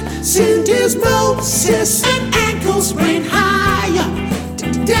injured syndesmosis and ankle sprain higher.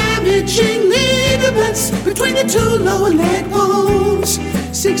 Damaging ligaments between the two lower leg bones.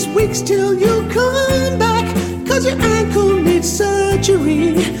 6 weeks till you come back, 'cause your ankle needs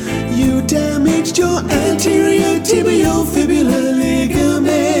surgery. You damaged your anterior tibiofibular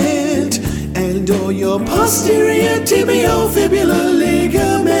ligament and or your posterior tibiofibular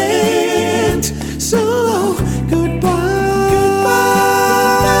ligament. So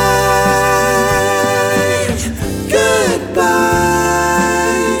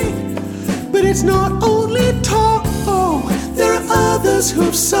it's not only talk, there are others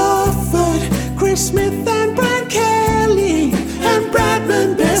who've suffered. Chris Smith and Brian Kelly and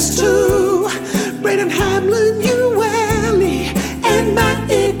Bradman Best too. Braden Hamlin, Ueli and Matt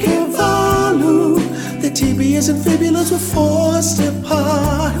Ikevalu. The tibias and fibulas were forced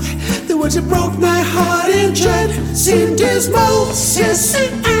apart. The words that broke my heart injured syndesmosis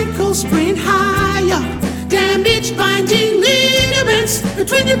and ankle sprain higher. Damaged binding ligaments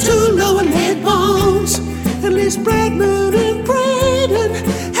between the two lower leg bones. At least Bradman and Braden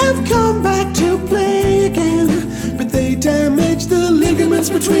have come back to play again, but they damaged the ligaments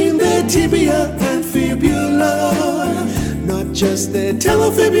between their tibia and fibula. Not just their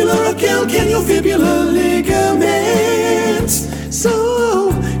talofibular or calcaneofibular ligaments.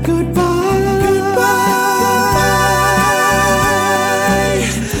 So goodbye, goodbye,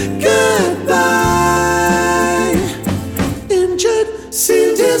 goodbye.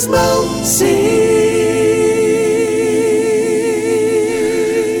 Syndesmosis.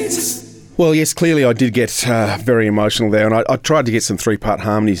 Well, yes, clearly I did get very emotional there, and I tried to get some three-part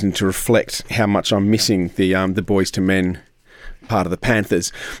harmonies and to reflect how much I'm missing the Boys to Men part of the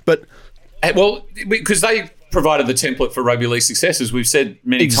Panthers. But well, because they provided the template for rugby league success, as we've said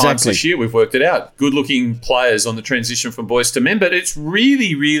many times this year, we've worked it out. Good-looking players on the transition from boys to men, but it's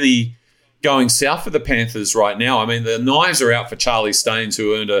really, really going south for the Panthers right now. I mean, the knives are out for Charlie Staines,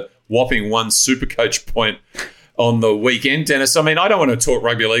 who earned a whopping 1 Supercoach point on the weekend. Dennis, I mean, I don't want to talk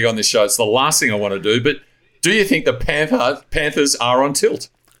rugby league on this show. It's the last thing I want to do. But do you think the Panthers are on tilt?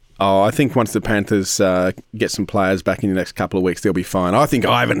 Oh, I think once the Panthers get some players back in the next couple of weeks, they'll be fine. I think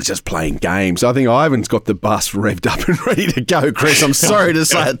Ivan's just playing games. I think Ivan's got the bus revved up and ready to go, Chris. I'm sorry to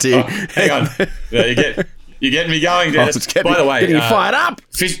say it to you. Hang on. Yeah, you're getting me going, Dennis. By the way, getting you fired up.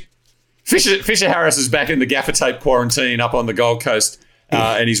 Fisher Harris is back in the gaffer tape quarantine up on the Gold Coast,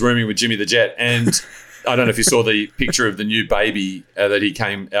 and he's rooming with Jimmy the Jet. And I don't know if you saw the picture of the new baby that he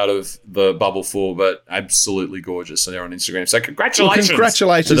came out of the bubble for, but absolutely gorgeous. So they're on Instagram. So congratulations. Well,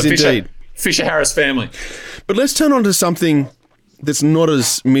 congratulations to the indeed. Fisher Harris family. But let's turn on to something that's not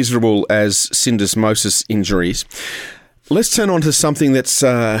as miserable as syndesmosis injuries. Let's turn on to something that's,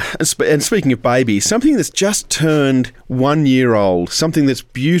 and speaking of babies, something that's just turned 1 year old, something that's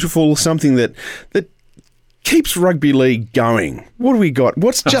beautiful, something that keeps rugby league going. What do we got?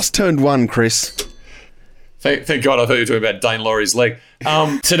 What's just turned 1, Chris? Thank God I thought you were talking about Dane Laurie's leg.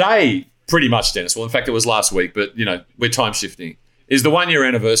 Today, pretty much, Dennis, well, in fact, it was last week, but, you know, we're time shifting, is the 1 year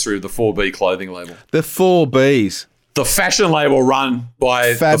anniversary of the 4B clothing label. The 4Bs. The fashion label run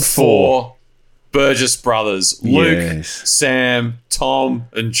by Fab the four Burgess brothers, Luke, Yes. Sam, Tom,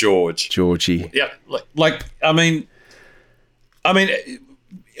 and George. Georgie. Yeah, I mean,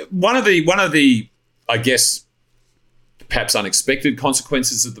 one of the, I guess, perhaps unexpected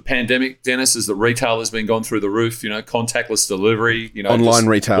consequences of the pandemic, Dennis, is that retail has been gone through the roof. You know, contactless delivery. You know, Online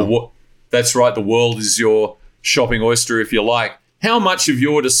retail. That's right. The world is your shopping oyster, if you like. How much of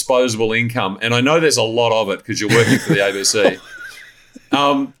your disposable income, and I know there's a lot of it because you're working for the ABC,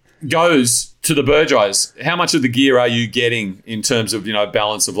 goes to the Burgeyes? How much of the gear are you getting in terms of, you know,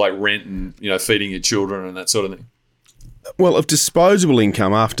 balance of like rent and, you know, feeding your children and that sort of thing? Well, of disposable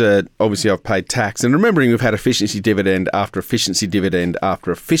income after, obviously, I've paid tax, and remembering we've had efficiency dividend after efficiency dividend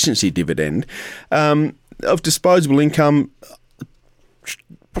after efficiency dividend, of disposable income,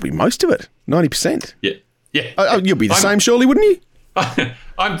 probably most of it, 90%. Yeah. You'll be the same, surely, wouldn't you?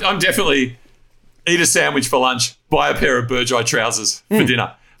 I'm definitely eat a sandwich for lunch, buy a pair of Burgeye trousers for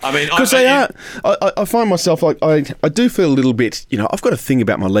dinner. I mean, because I find myself like I do feel a little bit, you know, I've got a thing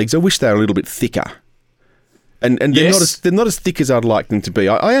about my legs. I wish they were a little bit thicker. And they're not as thick as I'd like them to be.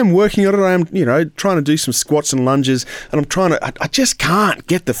 I am working on it. I am, trying to do some squats and lunges, and I just can't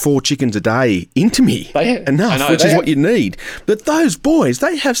get the 4 chickens a day into me enough, which is what you need. But those boys,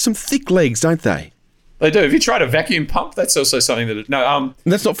 they have some thick legs, don't they? They do. Have you tried a vacuum pump? That's also something that...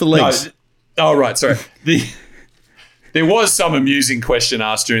 That's not for legs. No. Oh, right, sorry. There was some amusing question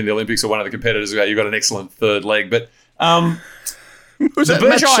asked during the Olympics of one of the competitors about you've got an excellent third leg, but... was that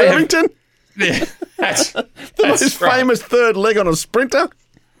Matt Sherrington? Yeah, that's the most famous third leg on a sprinter.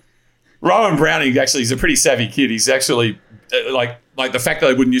 Rowan Browning actually is a pretty savvy kid. He's actually like the fact that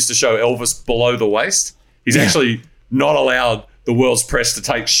they wouldn't used to show Elvis below the waist. He's actually not allowed the world's press to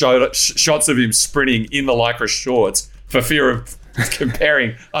take shots of him sprinting in the Lycra shorts for fear of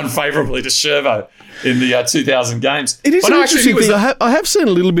comparing unfavourably to Shervo in the 2000 games. It is an interesting thing. I have seen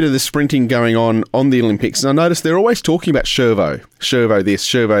a little bit of the sprinting going on the Olympics, and I noticed they're always talking about Shervo this,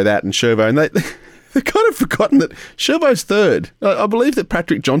 Shervo that, and Shervo, and they've kind of forgotten that Shervo's third. I believe that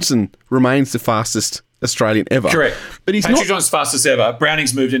Patrick Johnson remains the fastest Australian ever. Correct. But he's Patrick Johnson's fastest ever.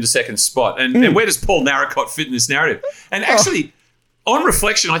 Browning's moved into second spot. And where does Paul Narracott fit in this narrative? And actually, on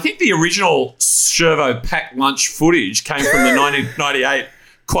reflection, I think the original Shervo packed lunch footage came from the 1998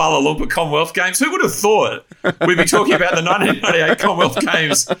 Kuala Lumpur Commonwealth Games. Who would have thought we'd be talking about the 1998 Commonwealth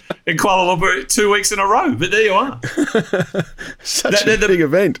Games in Kuala Lumpur 2 weeks in a row? But there you are. Such a big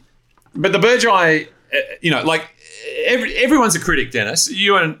event. But the Burgeye, everyone's a critic, Dennis.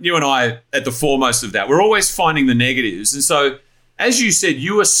 You and I at the foremost of that. We're always finding the negatives. And so, as you said,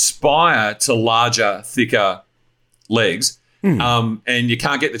 you aspire to larger, thicker legs, and you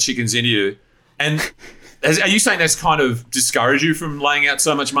can't get the chickens into you. And are you saying that's kind of discouraged you from laying out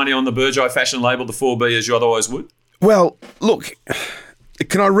so much money on the Burgeye fashion label, the 4B, as you otherwise would? Well, look,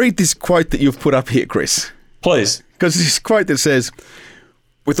 can I read this quote that you've put up here, Chris? Please. Because this quote that says,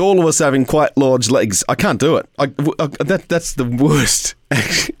 with all of us having quite large legs, I can't do it. That's the worst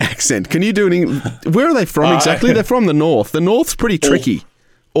accent. Can you do it? Where are they from exactly? They're from the north. The north's pretty tricky.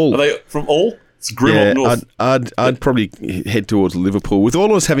 Are they from all? It's grim north. I'd probably head towards Liverpool. With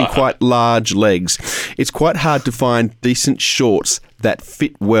all of us having quite large legs, it's quite hard to find decent shorts that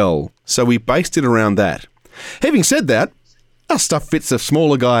fit well. So we based it around that. Having said that, our stuff fits the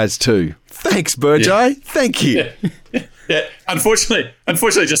smaller guys too. Thanks, Burgeye. Yeah. Thank you. Yeah. Unfortunately,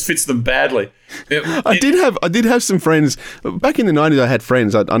 it just fits them badly. I did have some friends back in the 90s. I had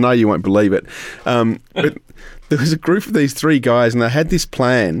friends. I know you won't believe it, but there was a group of these 3 guys, and they had this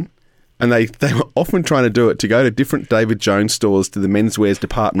plan. And they were often trying to do it, to go to different David Jones stores to the menswears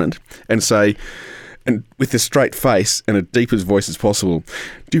department and say, and with a straight face and a deep as voice as possible,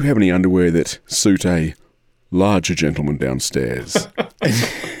 do you have any underwear that suit a larger gentleman downstairs?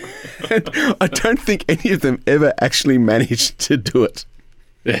 and I don't think any of them ever actually managed to do it.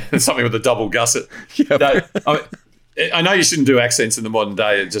 Yeah, something with a double gusset. Yep. No, I know you shouldn't do accents in the modern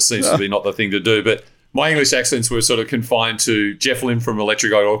day. It just seems to be not the thing to do, but my English accents were sort of confined to Jeff Lynne from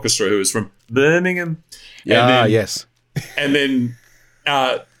Electric Light Orchestra, who was from Birmingham. Yes. And then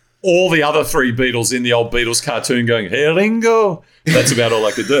all the other 3 Beatles in the old Beatles cartoon going, "Hey, Ringo." That's about all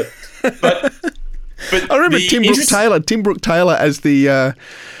I could do. But I remember Tim Brooke Taylor as the...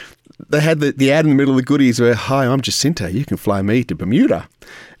 they had the ad in the middle of the goodies where, "Hi, I'm Jacinta. You can fly me to Bermuda."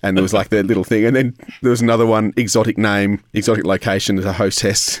 And there was like that little thing. And then there was another one, exotic name, exotic location as a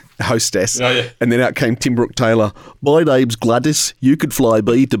hostess. Oh, yeah. And then out came Tim Brooke Taylor. "My name's Gladys. You could fly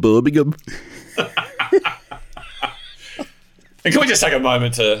me to Birmingham." And can we just take a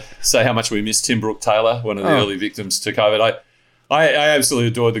moment to say how much we miss Tim Brooke Taylor, one of the early victims to COVID? I absolutely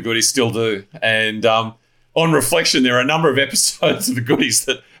adored the goodies, still do. And on reflection, there are a number of episodes of the goodies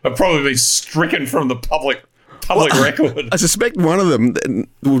that have probably been stricken from the public record. I suspect one of them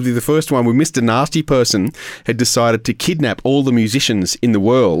would be the first one where Mr. Nasty Person had decided to kidnap all the musicians in the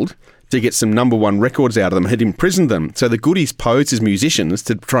world to get some number 1 records out of them, had imprisoned them. So the goodies posed as musicians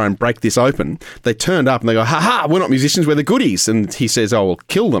to try and break this open. They turned up and they go, "Ha ha, we're not musicians, we're the goodies." And he says, "Oh, well,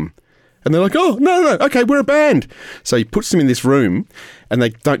 kill them." And they're like, "Oh, no, okay, we're a band." So he puts them in this room and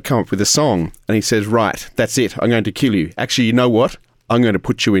they don't come up with a song. And he says, "Right, that's it, I'm going to kill you. Actually, you know what? I'm going to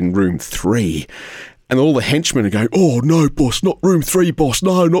put you in room 3. And all the henchmen are going, "Oh, no, boss, not room 3, boss.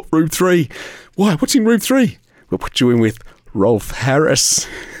 No, not room 3. Why? What's in room 3? We'll put you in with Rolf Harris."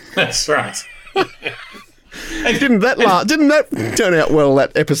 That's right. Didn't that turn out well,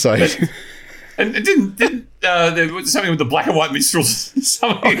 that episode? And it didn't there was something with the black and white minstrels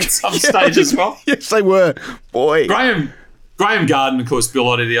at some stage as well? Yes, they were. Boy. Graham Garden, of course, Bill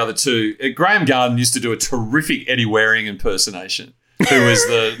Oddie, the other 2. Graham Garden used to do a terrific Eddie Waring impersonation, who was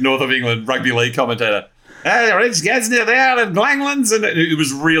the North of England rugby league commentator. Rich Gadsden out at Langlands, and it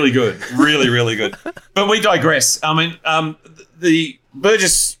was really good, really, really good. But we digress. I mean, the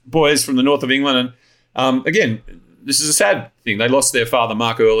Burgess boys from the north of England, and again, this is a sad thing. They lost their father,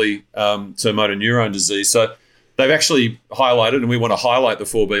 Mark, early to motor neurone disease. So they've actually highlighted, and we want to highlight the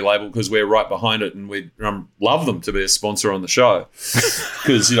 4B label because we're right behind it, and we love them to be a sponsor on the show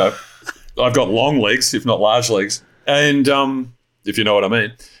because, you know, I've got long legs, if not large legs, and if you know what I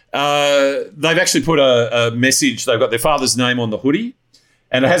mean. They've actually put a message. They've got their father's name on the hoodie,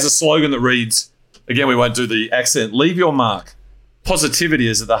 and it has a slogan that reads, again, we won't do the accent, leave your mark. Positivity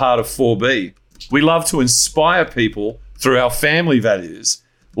is at the heart of 4B. We love to inspire people through our family values,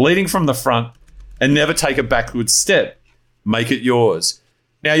 leading from the front and never take a backward step. Make it yours.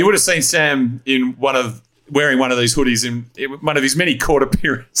 Now, you would have seen Sam in wearing one of these hoodies in one of his many court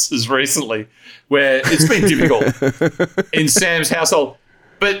appearances recently, where it's been difficult in Sam's household.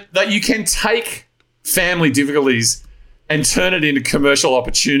 But that you can take family difficulties and turn it into commercial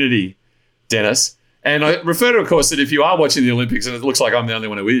opportunity, Dennis. And I refer to, of course, that if you are watching the Olympics, and it looks like I'm the only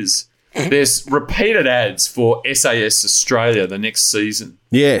one who is, there's repeated ads for SAS Australia the next season.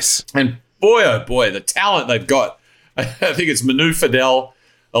 Yes. And boy, oh boy, the talent they've got. I think it's Manu Fidel,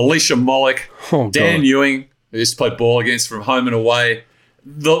 Alicia Mollick, Dan Ewing, who used to play ball against from home and away,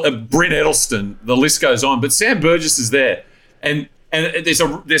 Brent Edelston, the list goes on. But Sam Burgess is there. And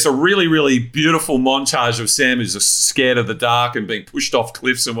there's a really, really beautiful montage of Sam who's scared of the dark and being pushed off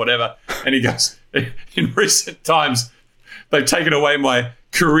cliffs and whatever. And he goes, in recent times, they've taken away my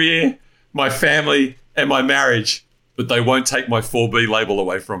career, my family, and my marriage, but they won't take my 4B label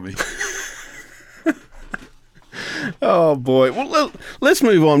away from me. Oh, boy. Well, let's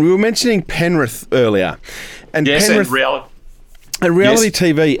move on. We were mentioning Penrith earlier. And yes, Penrith, and reality yes.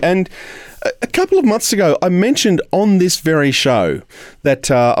 TV. And a couple of months ago, I mentioned on this very show that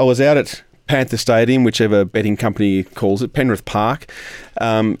I was out at Panther Stadium, whichever betting company calls it, Penrith Park.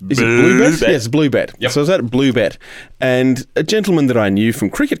 Is it Bluebet? Yes, Bluebet. Yep. So I was at Bluebet, and a gentleman that I knew from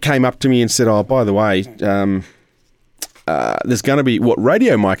cricket came up to me and said, "Oh, by the way, there's going to be, what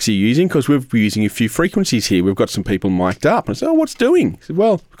radio mics are you using? Because we're using a few frequencies here. We've got some people mic'd up." And I said, "Oh, what's doing?" He said,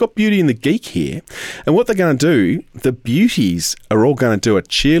 "Well, we've got Beauty and the Geek here. And what they're going to do, the beauties are all going to do a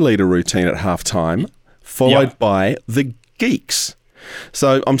cheerleader routine at halftime, followed by the geeks."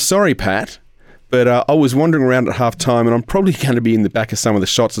 So I'm sorry, Pat, but I was wandering around at halftime, and I'm probably going to be in the back of some of the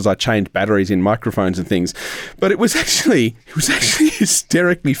shots as I change batteries in microphones and things. But it was actually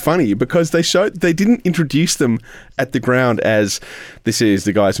hysterically funny because they didn't introduce them at the ground as this is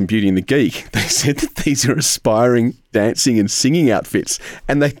the guys from Beauty and the Geek. They said that these are aspiring dancing and singing outfits,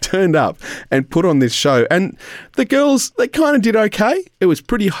 and they turned up and put on this show. And the girls, they kind of did okay. It was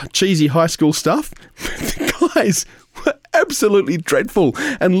pretty cheesy high school stuff. But the guys were absolutely dreadful.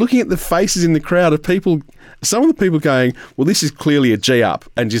 And looking at the faces in the crowd of people, some of the people going, "Well, this is clearly a G-up,"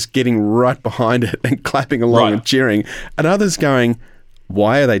 and just getting right behind it and clapping along and cheering. And others going,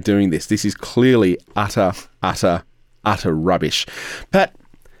 "Why are they doing this? This is clearly utter rubbish." Pat,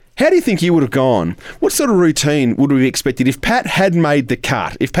 how do you think you would have gone? What sort of routine would we have expected if Pat had made the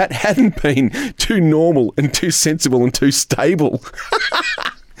cut? If Pat hadn't been too normal and too sensible and too stable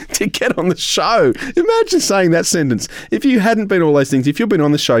to get on the show? Imagine saying that sentence. If you hadn't been all those things, if you'd been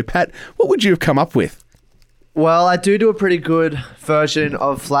on the show, Pat, what would you have come up with? Well, I do a pretty good version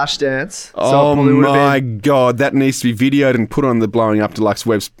of Flashdance. Oh my God, that needs to be videoed and put on the Blowing Up Deluxe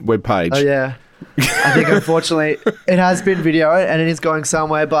webpage. Oh yeah. I think unfortunately it has been videoed and it is going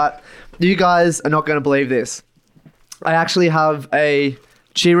somewhere, but you guys are not going to believe this. I actually have a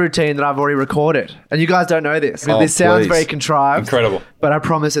cheer routine that I've already recorded, and you guys don't know this. This sounds very contrived. Incredible. But I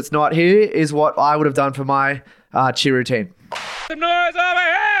promise it's not. Here is what I would have done for my cheer routine. Some noise over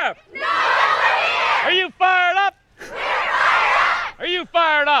here! Are you fired up? We're fired up! Are you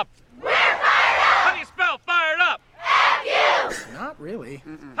fired up? We're fired up! How do you spell fired up? F-U! Not really.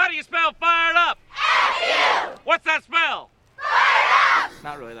 How do you spell fired up? F-U! What's that spell? Fired up!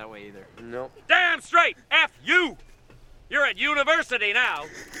 Not really that way either. Nope. Damn straight! F-U! You're at university now.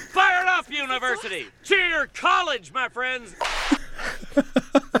 Fired up university! Cheer college, my friends!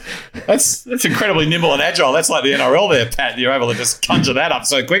 That's incredibly nimble and agile. That's like the NRL there, Pat. You're able to just conjure that up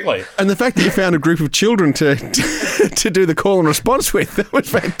so quickly. And the fact that you found a group of children to do the call and response with, that was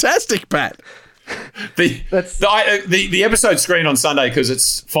fantastic, Pat. The episode screened on Sunday because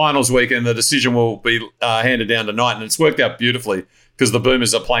it's finals week and the decision will be handed down tonight, and it's worked out beautifully because the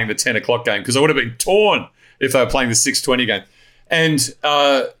Boomers are playing the 10 o'clock game, because I would have been torn if they were playing the 6:20 game. And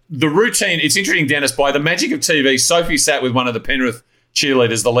the routine, it's interesting, Dennis, by the magic of TV, Sophie sat with one of the Penrith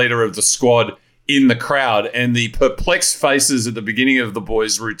cheerleaders, the leader of the squad, in the crowd, and the perplexed faces at the beginning of the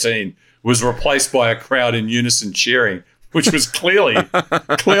boys' routine was replaced by a crowd in unison cheering, which was clearly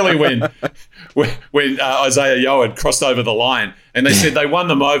when Isaiah Yeo had crossed over the line, and they said they won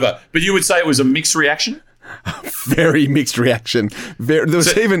them over. But you would say it was a mixed reaction? Very mixed reaction.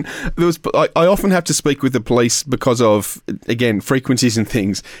 I often have to speak with the police because of, again, frequencies and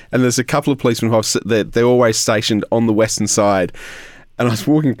things. And there's a couple of policemen who they're always stationed on the western side. And I was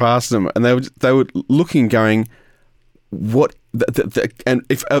walking past them, and they were looking, going, "What?" And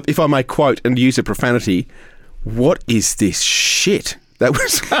if I may quote and use a profanity, "What is this shit?" That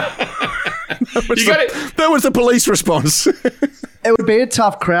was the police response. It would be a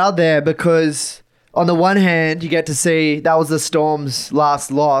tough crowd there because on the one hand, you get to see that was the Storm's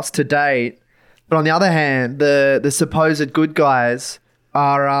last loss to date. But on the other hand, the supposed good guys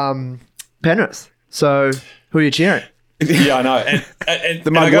are Penrith. So who are you cheering? Yeah, I know.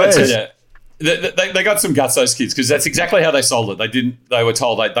 And I got to tell you, they got some guts, those kids, because that's exactly how they sold it. They were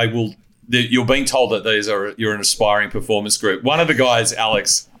told you're being told that you're an aspiring performance group. One of the guys,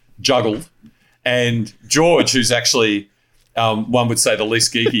 Alex, juggled, and George, who's actually one would say the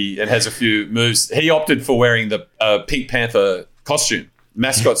least geeky and has a few moves, he opted for wearing the Pink Panther costume,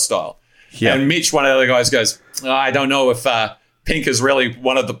 mascot style. Yeah. And Mitch, one of the other guys, goes, I don't know if pink is really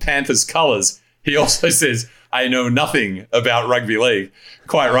one of the Panthers' colours. He also says, I know nothing about rugby league,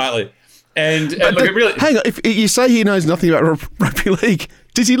 quite rightly. And look, it really... Hang on, if you say he knows nothing about rugby league,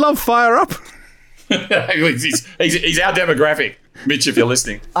 does he love Fire Up? he's our demographic, Mitch, if you're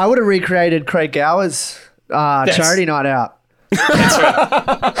listening. I would have recreated Craig Gower's charity night out. That's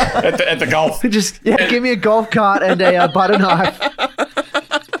right. At the golf. Just give me a golf cart and a butter knife.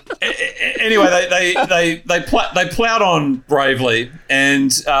 Anyway, they ploughed on bravely,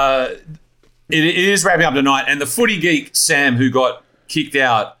 and it is wrapping up tonight. And the footy geek Sam, who got kicked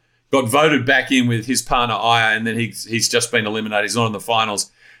out, got voted back in with his partner Aya, and then he's just been eliminated. He's not in the finals.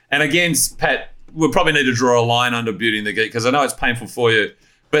 And again, Pat, we'll probably need to draw a line under Beauty and the Geek because I know it's painful for you.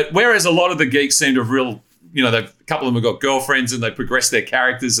 But whereas a lot of the geeks seem to have a couple of them have got girlfriends and they progress their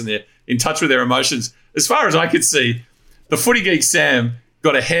characters and they're in touch with their emotions. As far as I could see, the footy geek Sam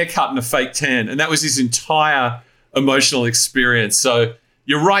got a haircut and a fake tan, and that was his entire emotional experience. So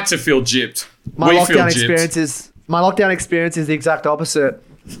you're right to feel gypped. My lockdown experience is the exact opposite.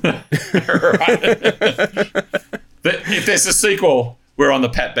 Right. But if there's a sequel, we're on the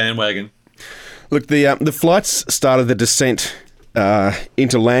Pat bandwagon. Look, the flights started the descent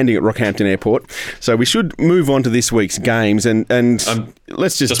into landing at Rockhampton Airport, so we should move on to this week's games and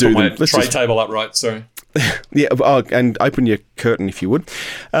let's just do them. Let's tray table up right. Sorry. Yeah, and open your curtain if you would.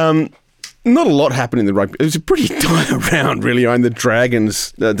 Not a lot happened in the rugby. It was a pretty dire round, really. I mean,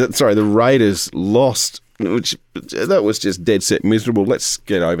 the Raiders lost, which that was just dead set miserable. Let's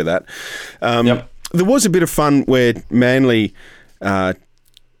get over that. There was a bit of fun where Manly. They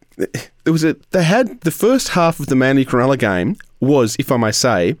had the first half of the Manly Cronulla game was, if I may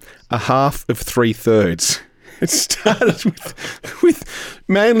say, a half of 3/3. It started with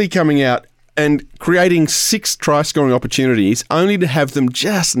Manly coming out and creating 6 try-scoring opportunities, only to have them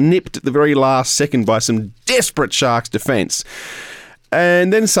just nipped at the very last second by some desperate Sharks defence.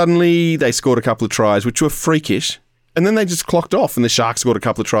 And then suddenly they scored a couple of tries, which were freakish, and then they just clocked off, and the Sharks scored a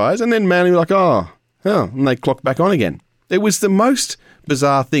couple of tries, and then Manly were like, and they clocked back on again. It was the most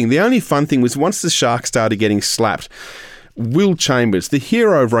bizarre thing. The only fun thing was once the Sharks started getting slapped, Will Chambers, the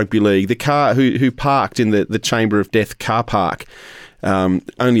hero of rugby league, the car who parked in the Chamber of Death car park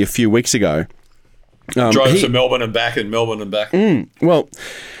only a few weeks ago. Drove to Melbourne and back. Well,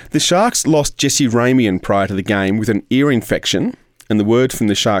 the Sharks lost Jesse Ramian prior to the game with an ear infection, and the word from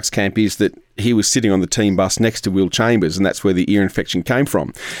the Sharks camp is that he was sitting on the team bus next to Will Chambers, and that's where the ear infection came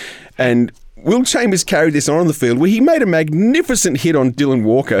from. And Will Chambers carried this on the field where he made a magnificent hit on Dylan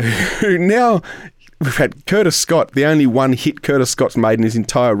Walker, who now... We've had Curtis Scott, the only one hit Curtis Scott's made in his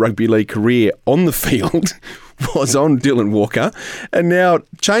entire rugby league career on the field was on Dylan Walker. And now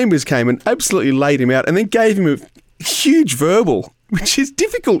Chambers came and absolutely laid him out and then gave him a huge verbal, which is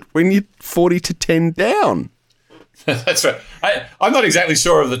difficult when you're 40-10 down. That's right. I'm not exactly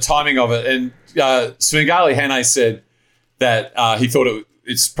sure of the timing of it. And Svengali Hane said that he thought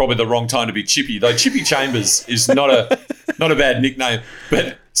it's probably the wrong time to be Chippy, though Chippy Chambers is not a bad nickname.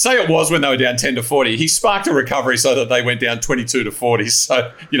 But say it was when they were down 10-40. He sparked a recovery so that they went down 22-40.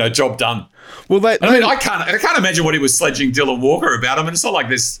 So, job done. Well, I can't imagine what he was sledging Dylan Walker about. I mean, it's not like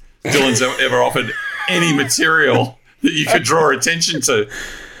Dylan's ever offered any material that you could draw attention to.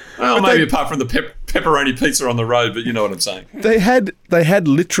 Well, maybe apart from the pepperoni pizza on the road, but you know what I'm saying. They had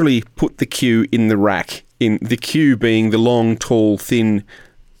literally put the cue in the rack. In the cue being the long, tall, thin,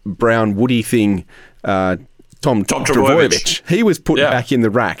 brown, woody thing. Tom Trbojevic. He was put back in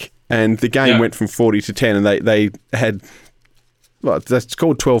the rack, and the game went from 40 to 10, and they had... Well, that's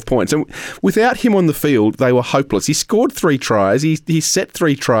scored 12 points. And without him on the field, they were hopeless. He scored 3 tries. He set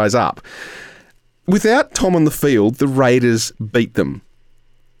 3 tries up. Without Tom on the field, the Raiders beat them.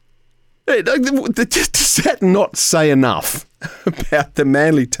 Does that not say enough about the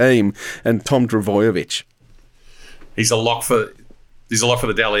Manly team and Tom Trbojevic? He's a lock for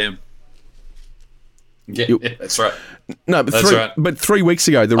the Dally M. Yeah, that's right. No, but 3 weeks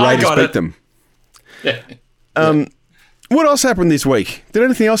ago, the Raiders beat them. Yeah. What else happened this week? Did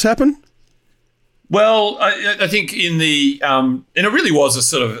anything else happen? Well, I think and it really was a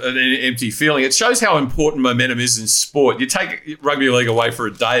sort of an empty feeling. It shows how important momentum is in sport. You take rugby league away for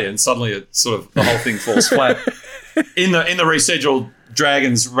a day, and suddenly it sort of the whole thing falls flat. In the rescheduled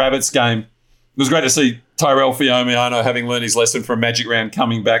Dragons Rabbits game, it was great to see Tyrell Fiomiano having learned his lesson from Magic Round,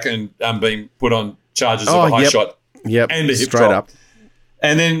 coming back and being put on charges of a high shot and a hip straight drop. up.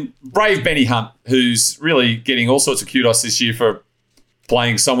 And then brave Benny Hunt, who's really getting all sorts of kudos this year for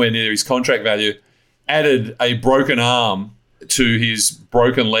playing somewhere near his contract value, added a broken arm to his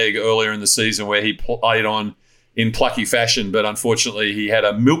broken leg earlier in the season, where he played on in plucky fashion, but unfortunately he had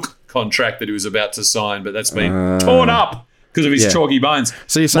a milk contract that he was about to sign, but that's been torn up because of his chalky bones.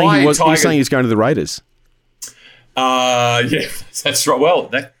 So you're saying you're saying he's going to the Raiders? Yeah, that's right. Well,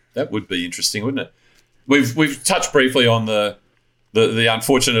 that would be interesting, wouldn't it? We've touched briefly on the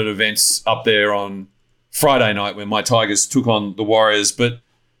unfortunate events up there on Friday night when my Tigers took on the Warriors, but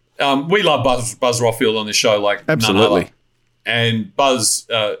we love Buzz Rothfield on this show like none other. And Buzz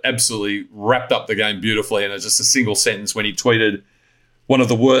absolutely wrapped up the game beautifully, and it's just a single sentence when he tweeted, "One of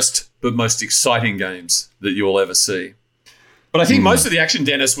the worst but most exciting games that you will ever see." But I think most of the action,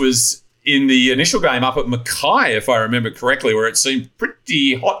 Dennis, was in the initial game up at Mackay, if I remember correctly, where it seemed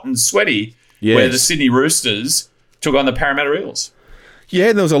pretty hot and sweaty, where the Sydney Roosters took on the Parramatta Eels.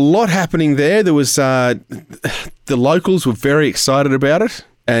 Yeah, there was a lot happening there. There was the locals were very excited about it,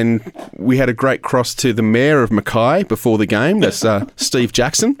 and we had a great cross to the mayor of Mackay before the game. That's Steve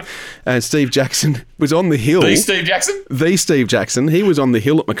Jackson, and Steve Jackson was on the hill. The Steve Jackson? The Steve Jackson. He was on the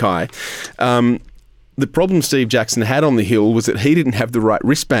hill at Mackay. The problem Steve Jackson had on the hill was that he didn't have the right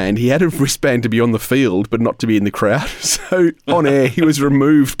wristband. He had a wristband to be on the field, but not to be in the crowd. So on air, he was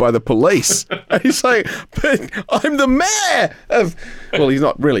removed by the police. And he's like, "But I'm the mayor of..." Well, he's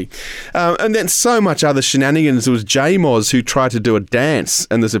not really. And then so much other shenanigans. There was J-Moz who tried to do a dance,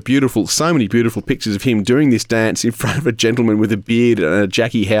 and there's so many beautiful pictures of him doing this dance in front of a gentleman with a beard and a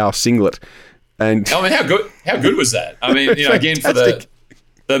Jackie Howe singlet. And I mean, how good was that? I mean, again, for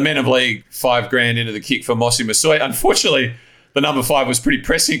the men of league, $5,000 into the kick for Mossy Masoi. Unfortunately, the number 5 was pretty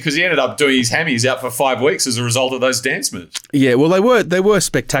pressing because he ended up doing his hammies out for 5 weeks as a result of those dance moves. Yeah, well, they were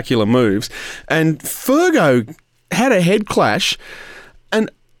spectacular moves, and Fergo had a head clash, and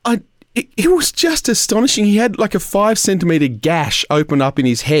it was just astonishing. He had like a 5-centimetre gash open up in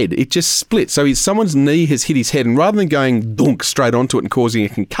his head. It just split. So someone's knee has hit his head, and rather than going dunk straight onto it and causing a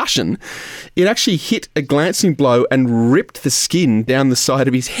concussion, it actually hit a glancing blow and ripped the skin down the side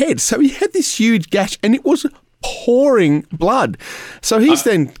of his head. So he had this huge gash, and it was pouring blood. So he's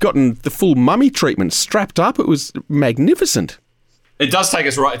then gotten the full mummy treatment, strapped up. It was magnificent. It does take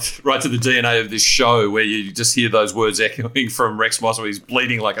us right to the DNA of this show, where you just hear those words echoing from Rex Moss, where he's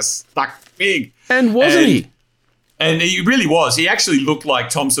bleeding like a stuck pig. And wasn't he? And he really was. He actually looked like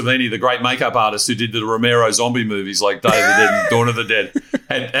Tom Savini, the great makeup artist who did the Romero zombie movies like Day of the Dead and Dawn of the Dead,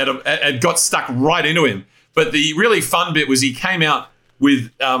 had got stuck right into him. But the really fun bit was he came out with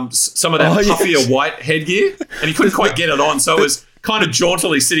some of that puffier white headgear, and he couldn't quite get it on, so it was kind of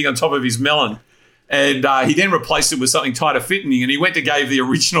jauntily sitting on top of his melon. And he then replaced it with something tighter fitting, and he went to give the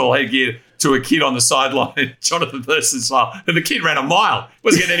original headgear to a kid on the sideline, Jonathan Thurston style, and the kid ran a mile.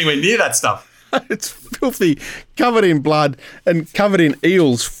 Wasn't getting anywhere near that stuff. It's filthy, covered in blood and covered in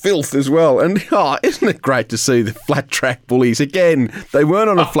eels filth as well. And isn't it great to see the flat track bullies again? They weren't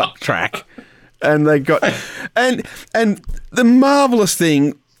on a flat track, and they got and the marvellous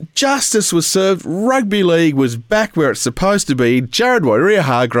thing. Justice was served. Rugby league was back where it's supposed to be. Jared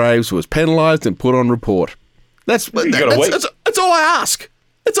Waerea-Hargreaves was penalised and put on report. That's all I ask.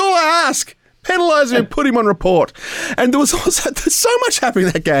 That's all I ask. Penalise him and put him on report. And there's so much happening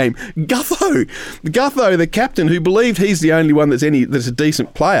in that game. Gutho, the captain, who believed he's the only one that's a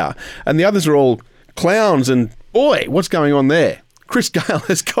decent player, and the others are all clowns. And boy, what's going on there? Chris Gale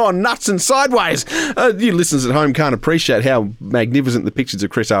has gone nuts and sideways. You listeners at home can't appreciate how magnificent the pictures of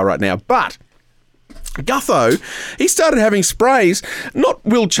Chris are right now. But Gutho, he started having sprays, not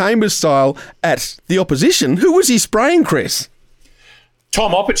Will Chambers style, at the opposition. Who was he spraying, Chris?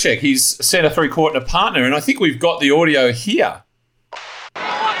 Tom Opacek, his centre 3-quarter partner, and I think we've got the audio here.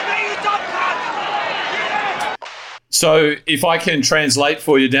 What So if I can translate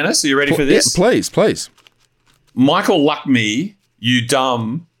for you, Dennis, are you ready for this? Yeah, please. Michael luck me, you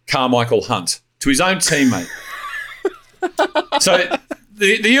dumb Karmichael Hunt, to his own teammate. So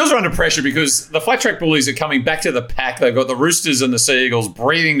the Eels are under pressure because the flat track bullies are coming back to the pack. They've got the Roosters and the Sea Eagles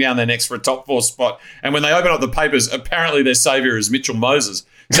breathing down their necks for a top 4 spot. And when they open up the papers, apparently their saviour is Mitchell Moses.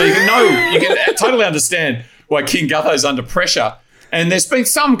 So you can totally understand why King Gutho's under pressure. And there's been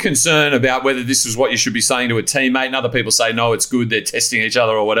some concern about whether this is what you should be saying to a teammate. And other people say, no, it's good. They're testing each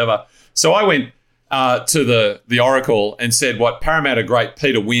other or whatever. So I went to the Oracle and said what Parramatta great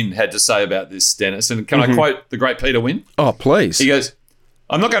Peter Wynn had to say about this, Dennis. And can I quote the great Peter Wynn? Oh, please. He goes,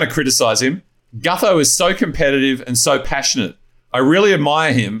 I'm not going to criticise him. Gutho is so competitive and so passionate. I really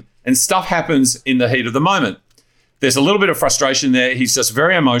admire him, and stuff happens in the heat of the moment. There's a little bit of frustration there. He's just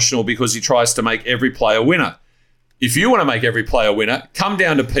very emotional because he tries to make every play a winner. If you want to make every play a winner, come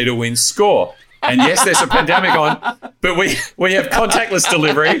down to Peter Wynn's score. And yes, there's a pandemic on, but we have contactless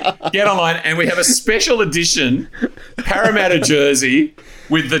delivery. Get online, and we have a special edition Parramatta jersey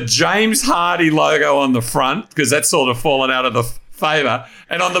with the James Hardy logo on the front, because that's sort of fallen out of the favour.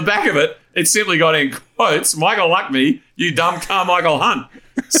 And on the back of it, it's simply got in quotes, Michael Luckme, you dumb Karmichael Hunt.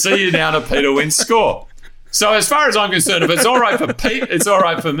 See you down at Peter Wynn's score. So as far as I'm concerned, if it's all right for Pete, it's all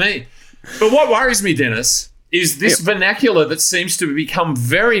right for me. But what worries me, Dennis, is this vernacular that seems to become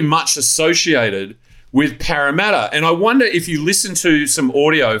very much associated with Parramatta. And I wonder if you listen to some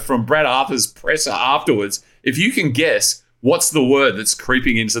audio from Brad Arthur's presser afterwards, if you can guess what's the word that's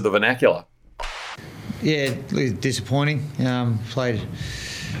creeping into the vernacular. Yeah, disappointing. Played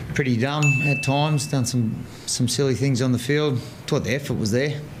pretty dumb at times, done some silly things on the field. Thought the effort was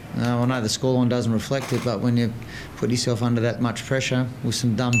there. I know the scoreline doesn't reflect it, but when you put yourself under that much pressure with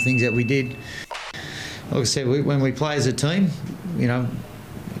some dumb things that we did, like I said, when we play as a team,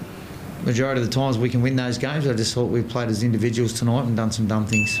 majority of the times we can win those games. I just thought we played as individuals tonight and done some dumb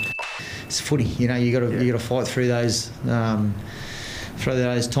things. It's footy, you got to fight through those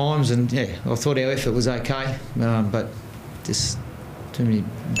times. And yeah, I thought our effort was okay, but just too many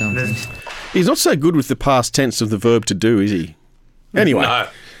dumb things. He's not so good with the past tense of the verb to do, is he? Anyway. No.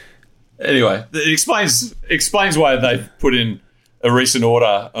 Anyway, it explains why they've put in a recent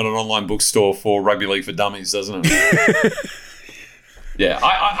order on an online bookstore for Rugby League for Dummies, doesn't it? Yeah,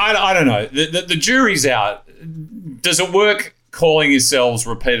 I don't know. The jury's out. Does it work calling yourselves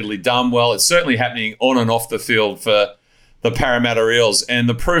repeatedly dumb? Well, it's certainly happening on and off the field for the Parramatta Eels, and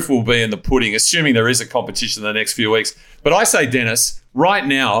the proof will be in the pudding, assuming there is a competition in the next few weeks. But I say, Dennis, right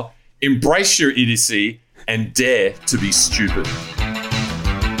now, embrace your idiocy and dare to be stupid.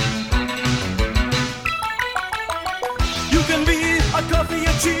 You can be a coffee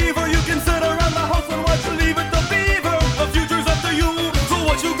achiever. You can sit around the house and watch Leave It to Beaver. The future's up to you, so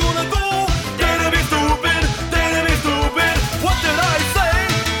what you gonna do? Dare to be stupid, dare to be stupid. What did I say?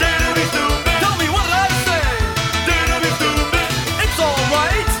 Dare to be stupid. Tell me what did I say? Dare to be stupid. It's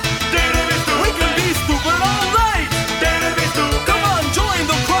alright. Dare to be stupid. We can be stupid all night. Dare to be stupid. Come on, join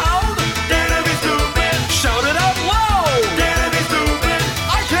the crowd. Dare to be stupid. Shout it out loud. Dare to be stupid.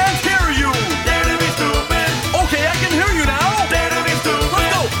 I can't hear you. Dare to be stupid. Okay, I can hear you now. Dare to be stupid. Let's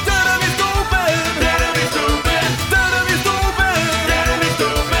go. Dare to be stupid. Dare to be stupid. Dare to be stupid. Dare to be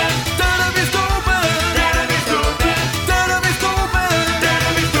stupid. Dare to be stupid. Dare to be stupid. Dare to be stupid. Dare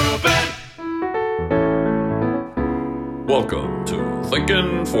to be stupid. Welcome to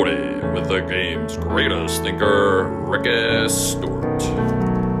Thinkin' Footy with the game's greatest thinker, Ricky Stewart.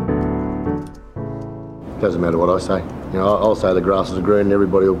 Doesn't matter what I say. I'll say the grass is green and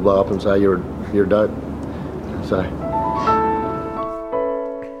everybody will blow up and say you're dope. So.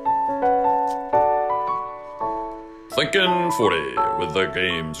 Thinkin' Footy with the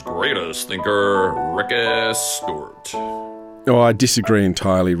game's greatest thinker, Ricky Stewart. Oh, I disagree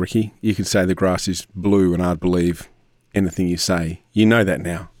entirely, Ricky. You can say the grass is blue and I'd believe anything you say. You know that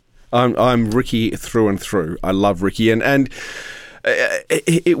now. I'm Ricky through and through. I love Ricky. And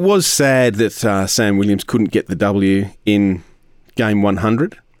it was sad that Sam Williams couldn't get the W in game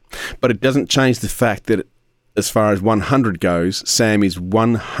 100, but it doesn't change the fact that as far as 100 goes, Sam is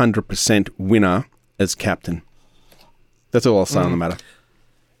 100% winner as captain. That's all I'll say on the matter.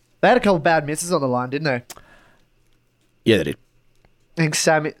 They had a couple bad misses on the line, didn't they? Yeah, they did. I think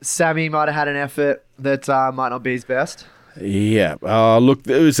Sammy might have had an effort that might not be his best. Yeah. Look,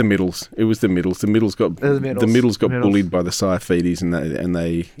 it was the middles. The middles got bullied by the Saifidis, and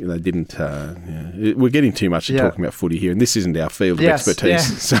they didn't. We're getting too much talking about footy here, and this isn't our field of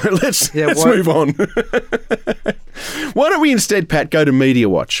expertise. Yeah. So let's move on. Why don't we instead, Pat, go to Media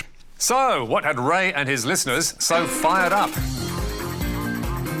Watch? So, what had Ray and his listeners so fired up?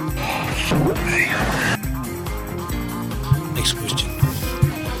 Next question.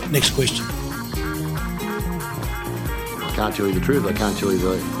 Next question. I can't tell you the truth. I can't tell you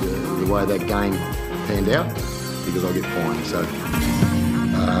the way that game panned out because I'll get fined. So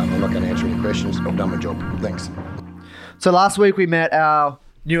I'm not going to answer any questions. I've done my job. Thanks. So last week we met our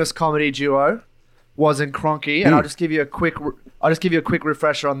newest comedy duo, Was and Cronky, and I'll just give you a quick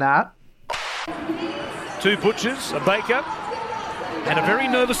refresher on that. Two butchers, a baker, and a very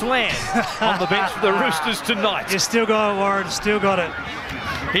nervous Lamb on the bench for the Roosters tonight. You still got it, Warren. Still got it.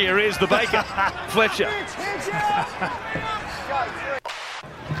 Here is the baker, Fletcher.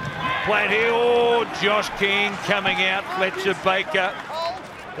 Played here. Oh, Josh King coming out. Fletcher, Baker.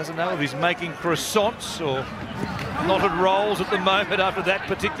 Doesn't know if he's making croissants or knotted rolls at the moment after that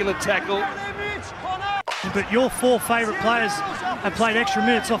particular tackle. But your four favourite players have played extra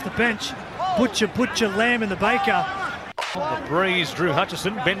minutes off the bench. Butcher, Lamb and the Baker. On the breeze, Drew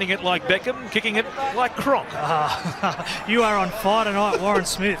Hutchison bending it like Beckham, kicking it like Cronk. You are on fire tonight, Warren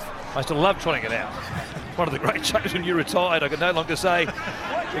Smith. I used to love trotting it out. One of the great shows when you retired, I could no longer say,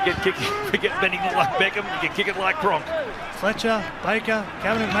 forget bending it like Beckham, you can kick it like Cronk. Fletcher, Baker,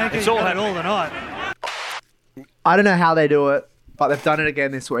 cabinet maker, It's all all happening. tonight. I don't know how they do it, but they've done it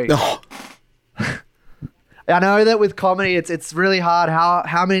again this week. I know that with comedy, it's really hard.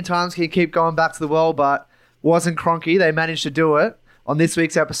 How many times can you keep going back to the well? But Was and Cronky, they managed to do it on this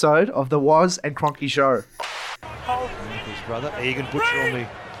week's episode of the Was and Cronky Show. His brother, Egan Butcher on the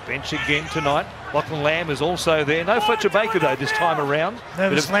bench again tonight. Lachlan Lamb is also there. No Fletcher Baker, though, this time around.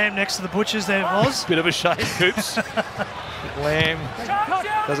 Nervous Lamb next to the Butchers, there it was. Bit of a shame, Coops. Lamb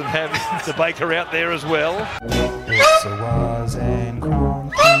doesn't have the Baker out there as well. It's a Was and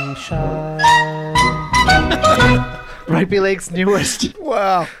Cronky Show. Rugby League's newest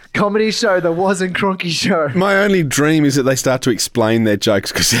comedy show, the Was and Cronky Show. My only dream is that they start to explain their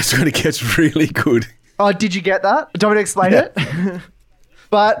jokes because that's when it gets really good. Oh, did you get that? Do you want me to explain it?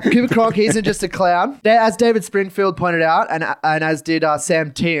 But Cooper Cronk, he isn't just a clown. As David Springfield pointed out, and as did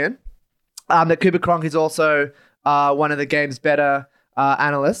Sam Tian, that Cooper Cronk is also one of the game's better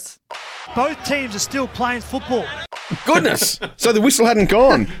analysts. Both teams are still playing football. Goodness! So the whistle hadn't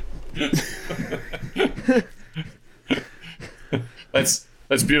gone. That's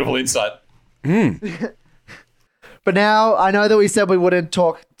beautiful insight. But now, I know that we said we wouldn't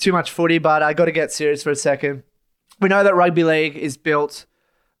talk too much footy, but I got to get serious for a second. We know that rugby league is built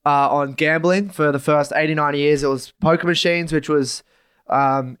on gambling. For the first 89 years, it was poker machines, which was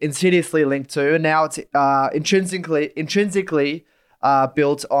insidiously linked to, and now it's intrinsically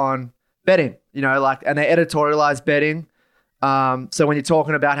built on betting. You know, and they editorialize betting. So when you're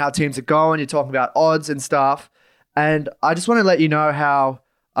talking about how teams are going, you're talking about odds and stuff. And I just want to let you know how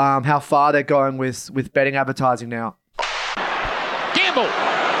far they're going with betting advertising now. Gamble!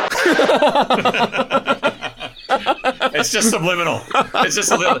 It's just subliminal. It's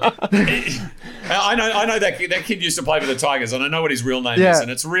just a little. I know that kid used to play for the Tigers, and I know what his real name is, and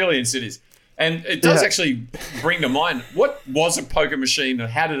it's really insidious. And it does actually bring to mind, what was a poker machine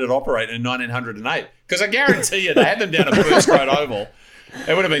and how did it operate in 1908? Because I guarantee you they had them down at First Grade Oval.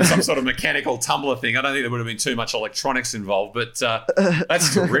 It would have been some sort of mechanical tumbler thing. I don't think there would have been too much electronics involved, but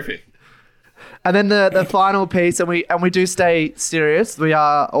that's terrific. And then the final piece, and we do stay serious. We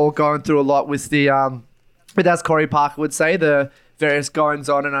are all going through a lot with but as Corey Parker would say, the various goings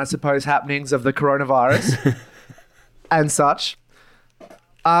on and I suppose happenings of the coronavirus and such.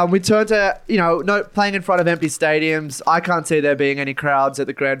 We turn to, playing in front of empty stadiums. I can't see there being any crowds at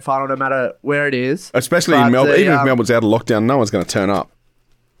the grand final, no matter where it is. Especially in Melbourne. Even if Melbourne's out of lockdown, no one's going to turn up.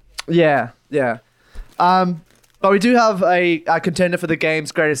 Yeah. But we do have a contender for the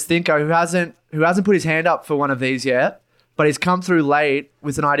game's greatest thinker who hasn't put his hand up for one of these yet, but he's come through late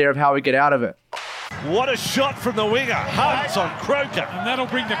with an idea of how we get out of it. What a shot from the winger. Hugs on Croker. And that'll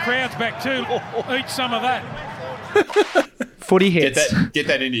bring the crowds back too. Eat some of that. Footy hits. Get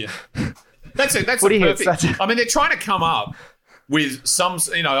that into you. That's it. That's Footy perfect. hits, that's it. I mean, they're trying to come up with some.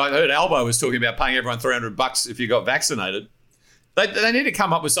 I heard Albo was talking about paying everyone $300 if you got vaccinated. They need to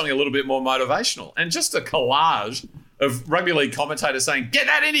come up with something a little bit more motivational, and just a collage of rugby league commentators saying "Get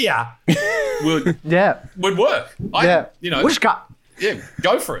that into ya" would work. Wishka. Yeah,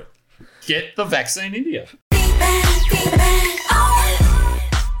 go for it. Get the vaccine into you.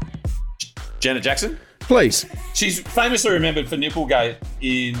 Janet Jackson. Please. She's famously remembered for Nipplegate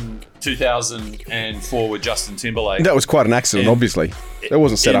in 2004 with Justin Timberlake. That was quite an accident, obviously. That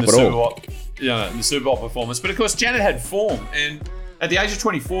wasn't set up at all. In the Super Bowl performance. But of course, Janet had form. And at the age of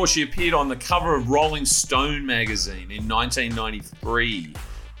 24, she appeared on the cover of Rolling Stone magazine in 1993.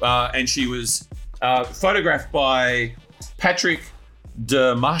 And she was photographed by Patrick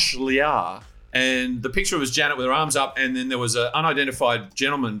de Marchelier, and the picture was Janet with her arms up, and then there was an unidentified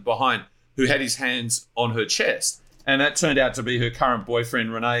gentleman behind who had his hands on her chest, and that turned out to be her current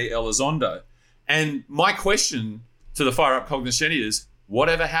boyfriend, Renee Elizondo. And my question to the Fire Up Cognoscenti is,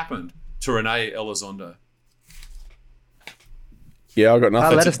 whatever happened to Renee Elizondo? Yeah, I got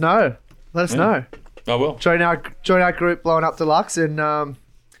nothing. Let us know. Let us know. I will. Join our group, Blowing Up Deluxe, and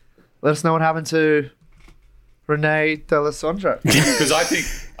let us know what happened to Renee Elizondo. Because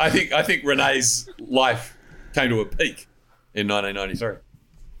I think Renee's life came to a peak in 1993.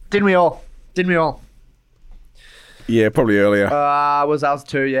 Didn't we all? Yeah, probably earlier. I was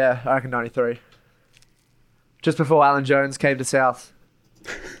 2, yeah. I reckon 93. Just before Alan Jones came to South.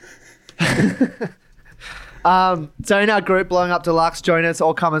 So in our group, Blowing Up Deluxe, join us,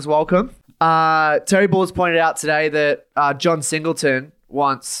 all comers welcome. Terry Bulls pointed out today that John Singleton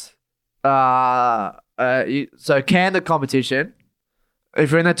wants so can the competition. If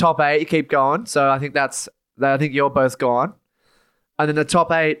you're in the top 8, you keep going. So I think you're both gone. And then the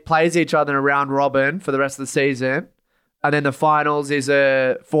top 8 plays each other in a round robin for the rest of the season. And then the finals is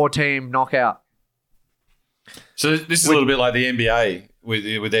a 4-team knockout. So this is a little bit like the NBA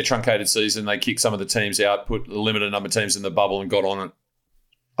with their truncated season. They kicked some of the teams out, put a limited number of teams in the bubble, and got on it.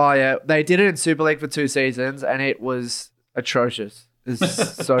 Oh yeah, they did it in Super League for 2 seasons, and it was atrocious.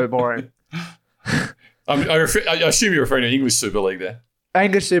 It's so boring. I assume you're referring to English Super League there.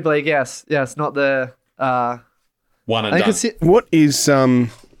 English Super League, yes, not the one and done. What is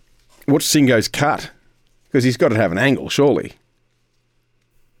what's Singo's cut? Because he's got to have an angle, surely.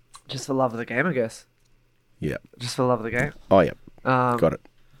 Just for the love of the game, I guess. Yeah. Just for the love of the game. Oh, yeah. Got it.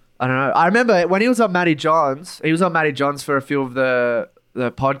 I don't know. I remember when he was on Matty Johns. He was on Matty Johns for a few of the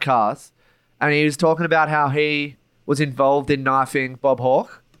podcasts, and he was talking about how he was involved in knifing Bob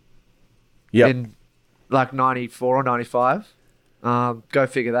Hawke. Yeah. In like 94 or 95. Go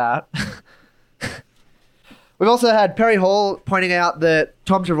figure that. We've also had Perry Hall pointing out that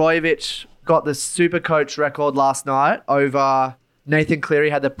Tom Trbojevic got the super coach record last night over Nathan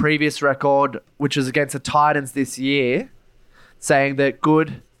Cleary had the previous record, which was against the Titans this year, saying that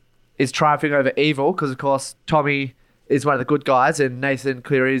good is triumphing over evil because, of course, Tommy is one of the good guys and Nathan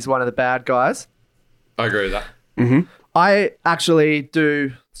Cleary is one of the bad guys. I agree with that. Mm-hmm. I actually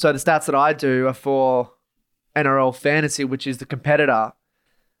do. So the stats that I do are for NRL Fantasy, which is the competitor.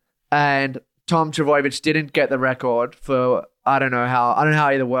 And Tom Trbojevic didn't get the record for I don't know how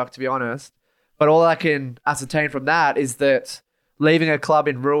either worked, to be honest. But all I can ascertain from that is that leaving a club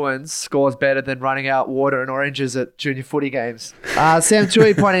in ruins scores better than running out water and oranges at junior footy games. Sam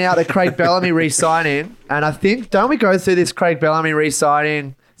Tui pointing out that Craig Bellamy re-signing. And I think, don't we go through this Craig Bellamy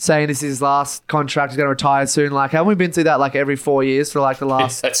re-signing saying this is his last contract, he's going to retire soon? Like, haven't we been through that like every 4 years for like the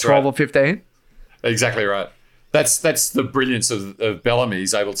last 12 or 15? Exactly right. That's the brilliance of Bellamy.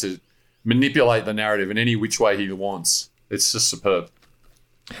 He's able to manipulate the narrative in any which way he wants. It's just superb.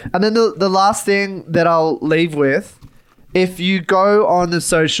 And then the last thing that I'll leave with, if you go on the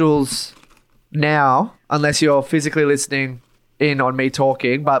socials now, unless you're physically listening in on me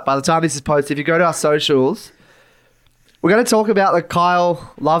talking, but by the time this is posted, if you go to our socials, we're going to talk about the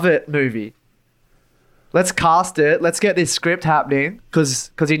Kyle Lovett movie. Let's cast it. Let's get this script happening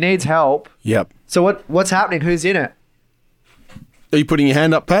because he needs help. Yep. So what's happening? Who's in it? Are you putting your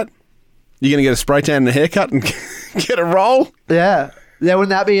hand up, Pat? You're going to get a spray tan and a haircut and get a role? Yeah. Yeah, wouldn't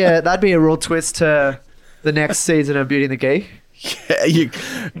that'd be a real twist to the next season of Beauty and the Geek?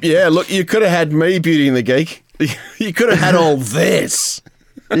 Yeah, look, you could have had me, Beauty and the Geek. You could have had all this.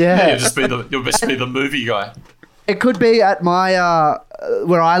 Yeah. You'll just be the movie guy. It could be at my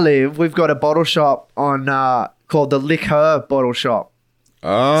where I live. We've got a bottle shop on called the Liquor Bottle Shop.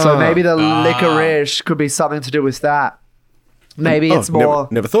 So maybe the licorice could be something to do with that. Maybe it's more.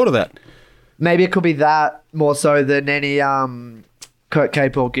 Never thought of that. Maybe it could be that more so than any Kurt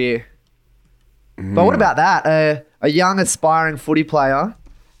Capel gear. But what about that? A young aspiring footy player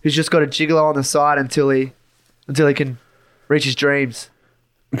who's just got a gigolo on the side until he can reach his dreams.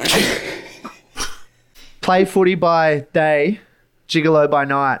 Play footy by day, gigolo by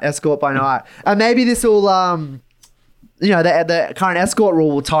night, escort by night. And maybe this will, the current escort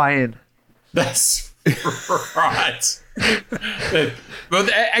rule will tie in. That's right. Well,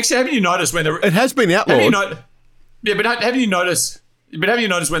 actually, haven't you noticed when it has been outlawed? Have you noticed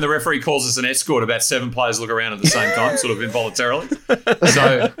when the referee calls us an escort, about 7 players look around at the same time, sort of involuntarily?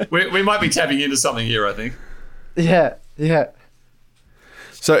 So we might be tapping into something here, I think. Yeah.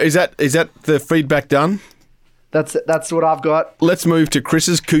 So is that the feedback done? That's what I've got. Let's move to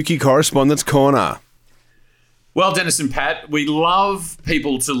Chris's kooky correspondence corner. Well, Dennis and Pat, we love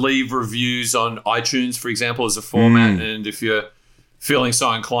people to leave reviews on iTunes, for example, as a format. And if you're feeling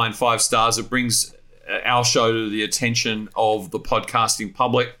so inclined, 5 stars. It brings our show to the attention of the podcasting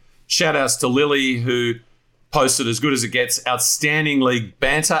public. Shout outs to Lily, who posted as good as it gets, outstanding league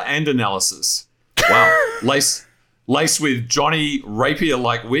banter and analysis. Wow. Lace with Johnny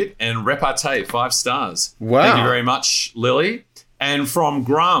Rapier-like wit and repartee, 5 stars. Wow. Thank you very much, Lily. And from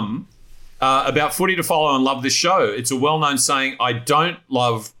Grum, about footy to follow and love this show. It's a well-known saying, I don't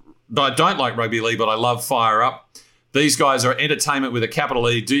like rugby league, but I love Fire Up. These guys are entertainment with a capital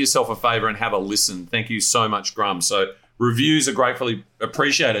E. Do yourself a favour and have a listen. Thank you so much, Grum. So reviews are gratefully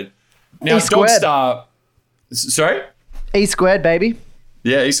appreciated. Now, Dogstar... Sorry? E squared, baby.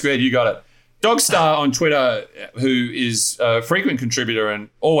 Yeah, E squared, you got it. Dogstar on Twitter, who is a frequent contributor and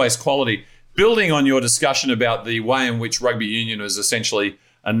always quality, building on your discussion about the way in which rugby union was essentially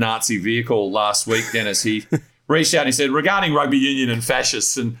a Nazi vehicle last week, Dennis, he reached out and he said, regarding rugby union and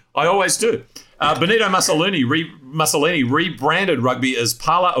fascists, and I always do, Benito Mussolini rebranded rugby as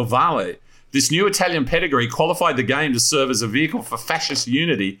Pala Ovale. This new Italian pedigree qualified the game to serve as a vehicle for fascist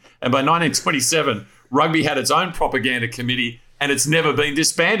unity, and by 1927, rugby had its own propaganda committee, and it's never been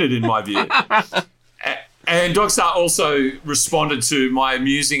disbanded, in my view. And Dogstar also responded to my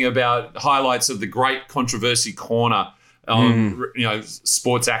musing about highlights of the Great Controversy Corner on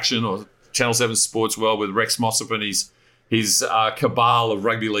Sports Action or Channel 7 Sports World with Rex Mossop and his cabal of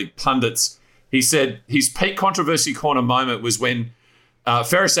rugby league pundits. He said his peak Controversy Corner moment was when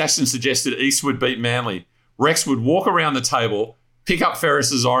Ferris Ashton suggested East would beat Manly. Rex would walk around the table, pick up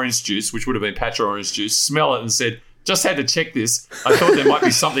Ferris's orange juice, which would have been Patra orange juice, smell it and said, just had to check this. I thought there might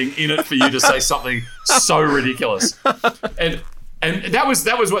be something in it for you to say something so ridiculous. And that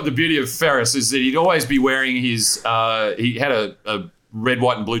was what the beauty of Ferris is, that he'd always be wearing his he had a red,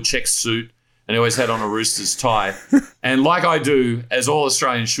 white and blue check suit, and he always had on a Roosters tie. And like I do, as all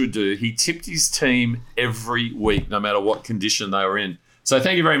Australians should do, he tipped his team every week, no matter what condition they were in. So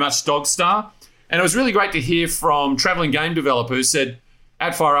thank you very much, Dogstar. And it was really great to hear from Travelling Game Developer, who said,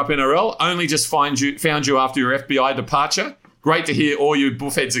 at Fire Up NRL, only just found you after your FBI departure. Great to hear all you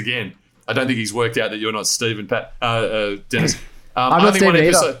buffheads again. I don't think he's worked out that you're not Steve and Dennis. I'm not Steve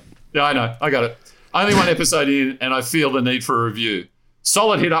either. Yeah, I know. I got it. Only one episode in, and I feel the need for a review.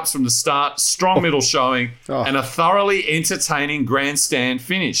 Solid hit-ups from the start, strong middle showing, and a thoroughly entertaining grandstand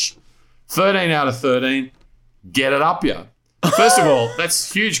finish. 13 out of 13. Get it up, ya. First of all,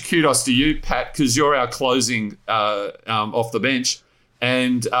 that's huge kudos to you, Pat, because you're our closing off the bench.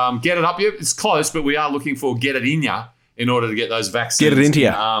 And get it up, yeah, it's close, but we are looking for get it in ya in order to get those vaccines. Get it into in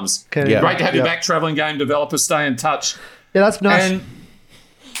ya. Arms. Okay. Yeah. Great to have you back, Travelling Game Developer. Stay in touch. Yeah, that's nice.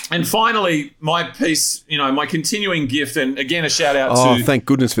 And finally, my piece, my continuing gift, and again, a shout out to... Oh, thank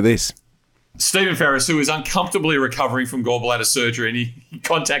goodness for this. Stephen Ferris, who is uncomfortably recovering from gallbladder surgery, and he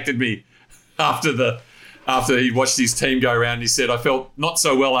contacted me after he watched his team go around, and he said, I felt not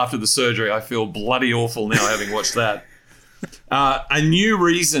so well after the surgery. I feel bloody awful now having watched that. A new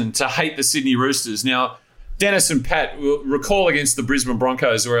reason to hate the Sydney Roosters. Now, Dennis and Pat will recall against the Brisbane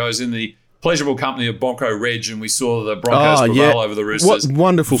Broncos, where I was in the pleasurable company of Bonko Reg, and we saw the Broncos prevail over the Roosters. What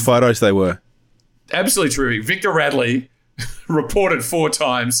wonderful photos they were. Absolutely terrific. Victor Radley reported 4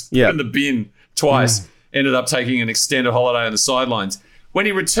 times, put in the bin twice, ended up taking an extended holiday on the sidelines. When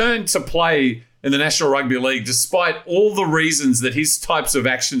he returned to play in the National Rugby League, despite all the reasons that his types of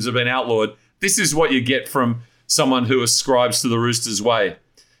actions have been outlawed, this is what you get from someone who ascribes to the Roosters way.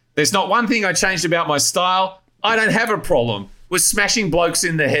 There's not one thing I changed about my style. I don't have a problem with smashing blokes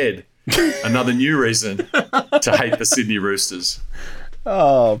in the head. Another new reason to hate the Sydney Roosters.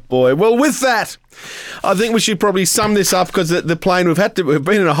 Oh, boy. Well, with that, I think we should probably sum this up because the plane, we've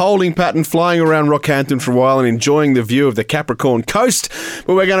been in a holding pattern flying around Rockhampton for a while and enjoying the view of the Capricorn coast.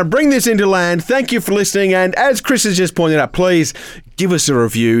 But we're going to bring this into land. Thank you for listening. And as Chris has just pointed out, please give us a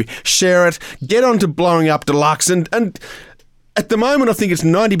review, share it, get on to Blowing Up Deluxe. And at the moment, I think it's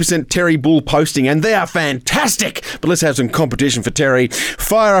 90% Terry Bull posting, and they are fantastic. But let's have some competition for Terry.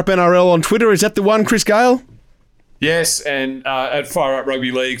 Fire Up NRL on Twitter. Is that the one, Chris Gale? Yes, and at Fire Up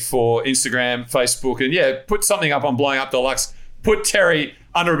Rugby League for Instagram, Facebook, and put something up on Blowing Up Deluxe. Put Terry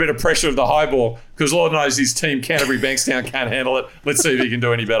under a bit of pressure of the high ball, because Lord knows his team, Canterbury Bankstown, can't handle it. Let's see if he can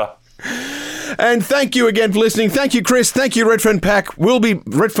do any better. And thank you again for listening. Thank you, Chris. Thank you, Redfern Pat. We'll be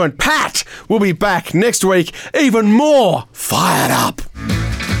back next week, even more fired up.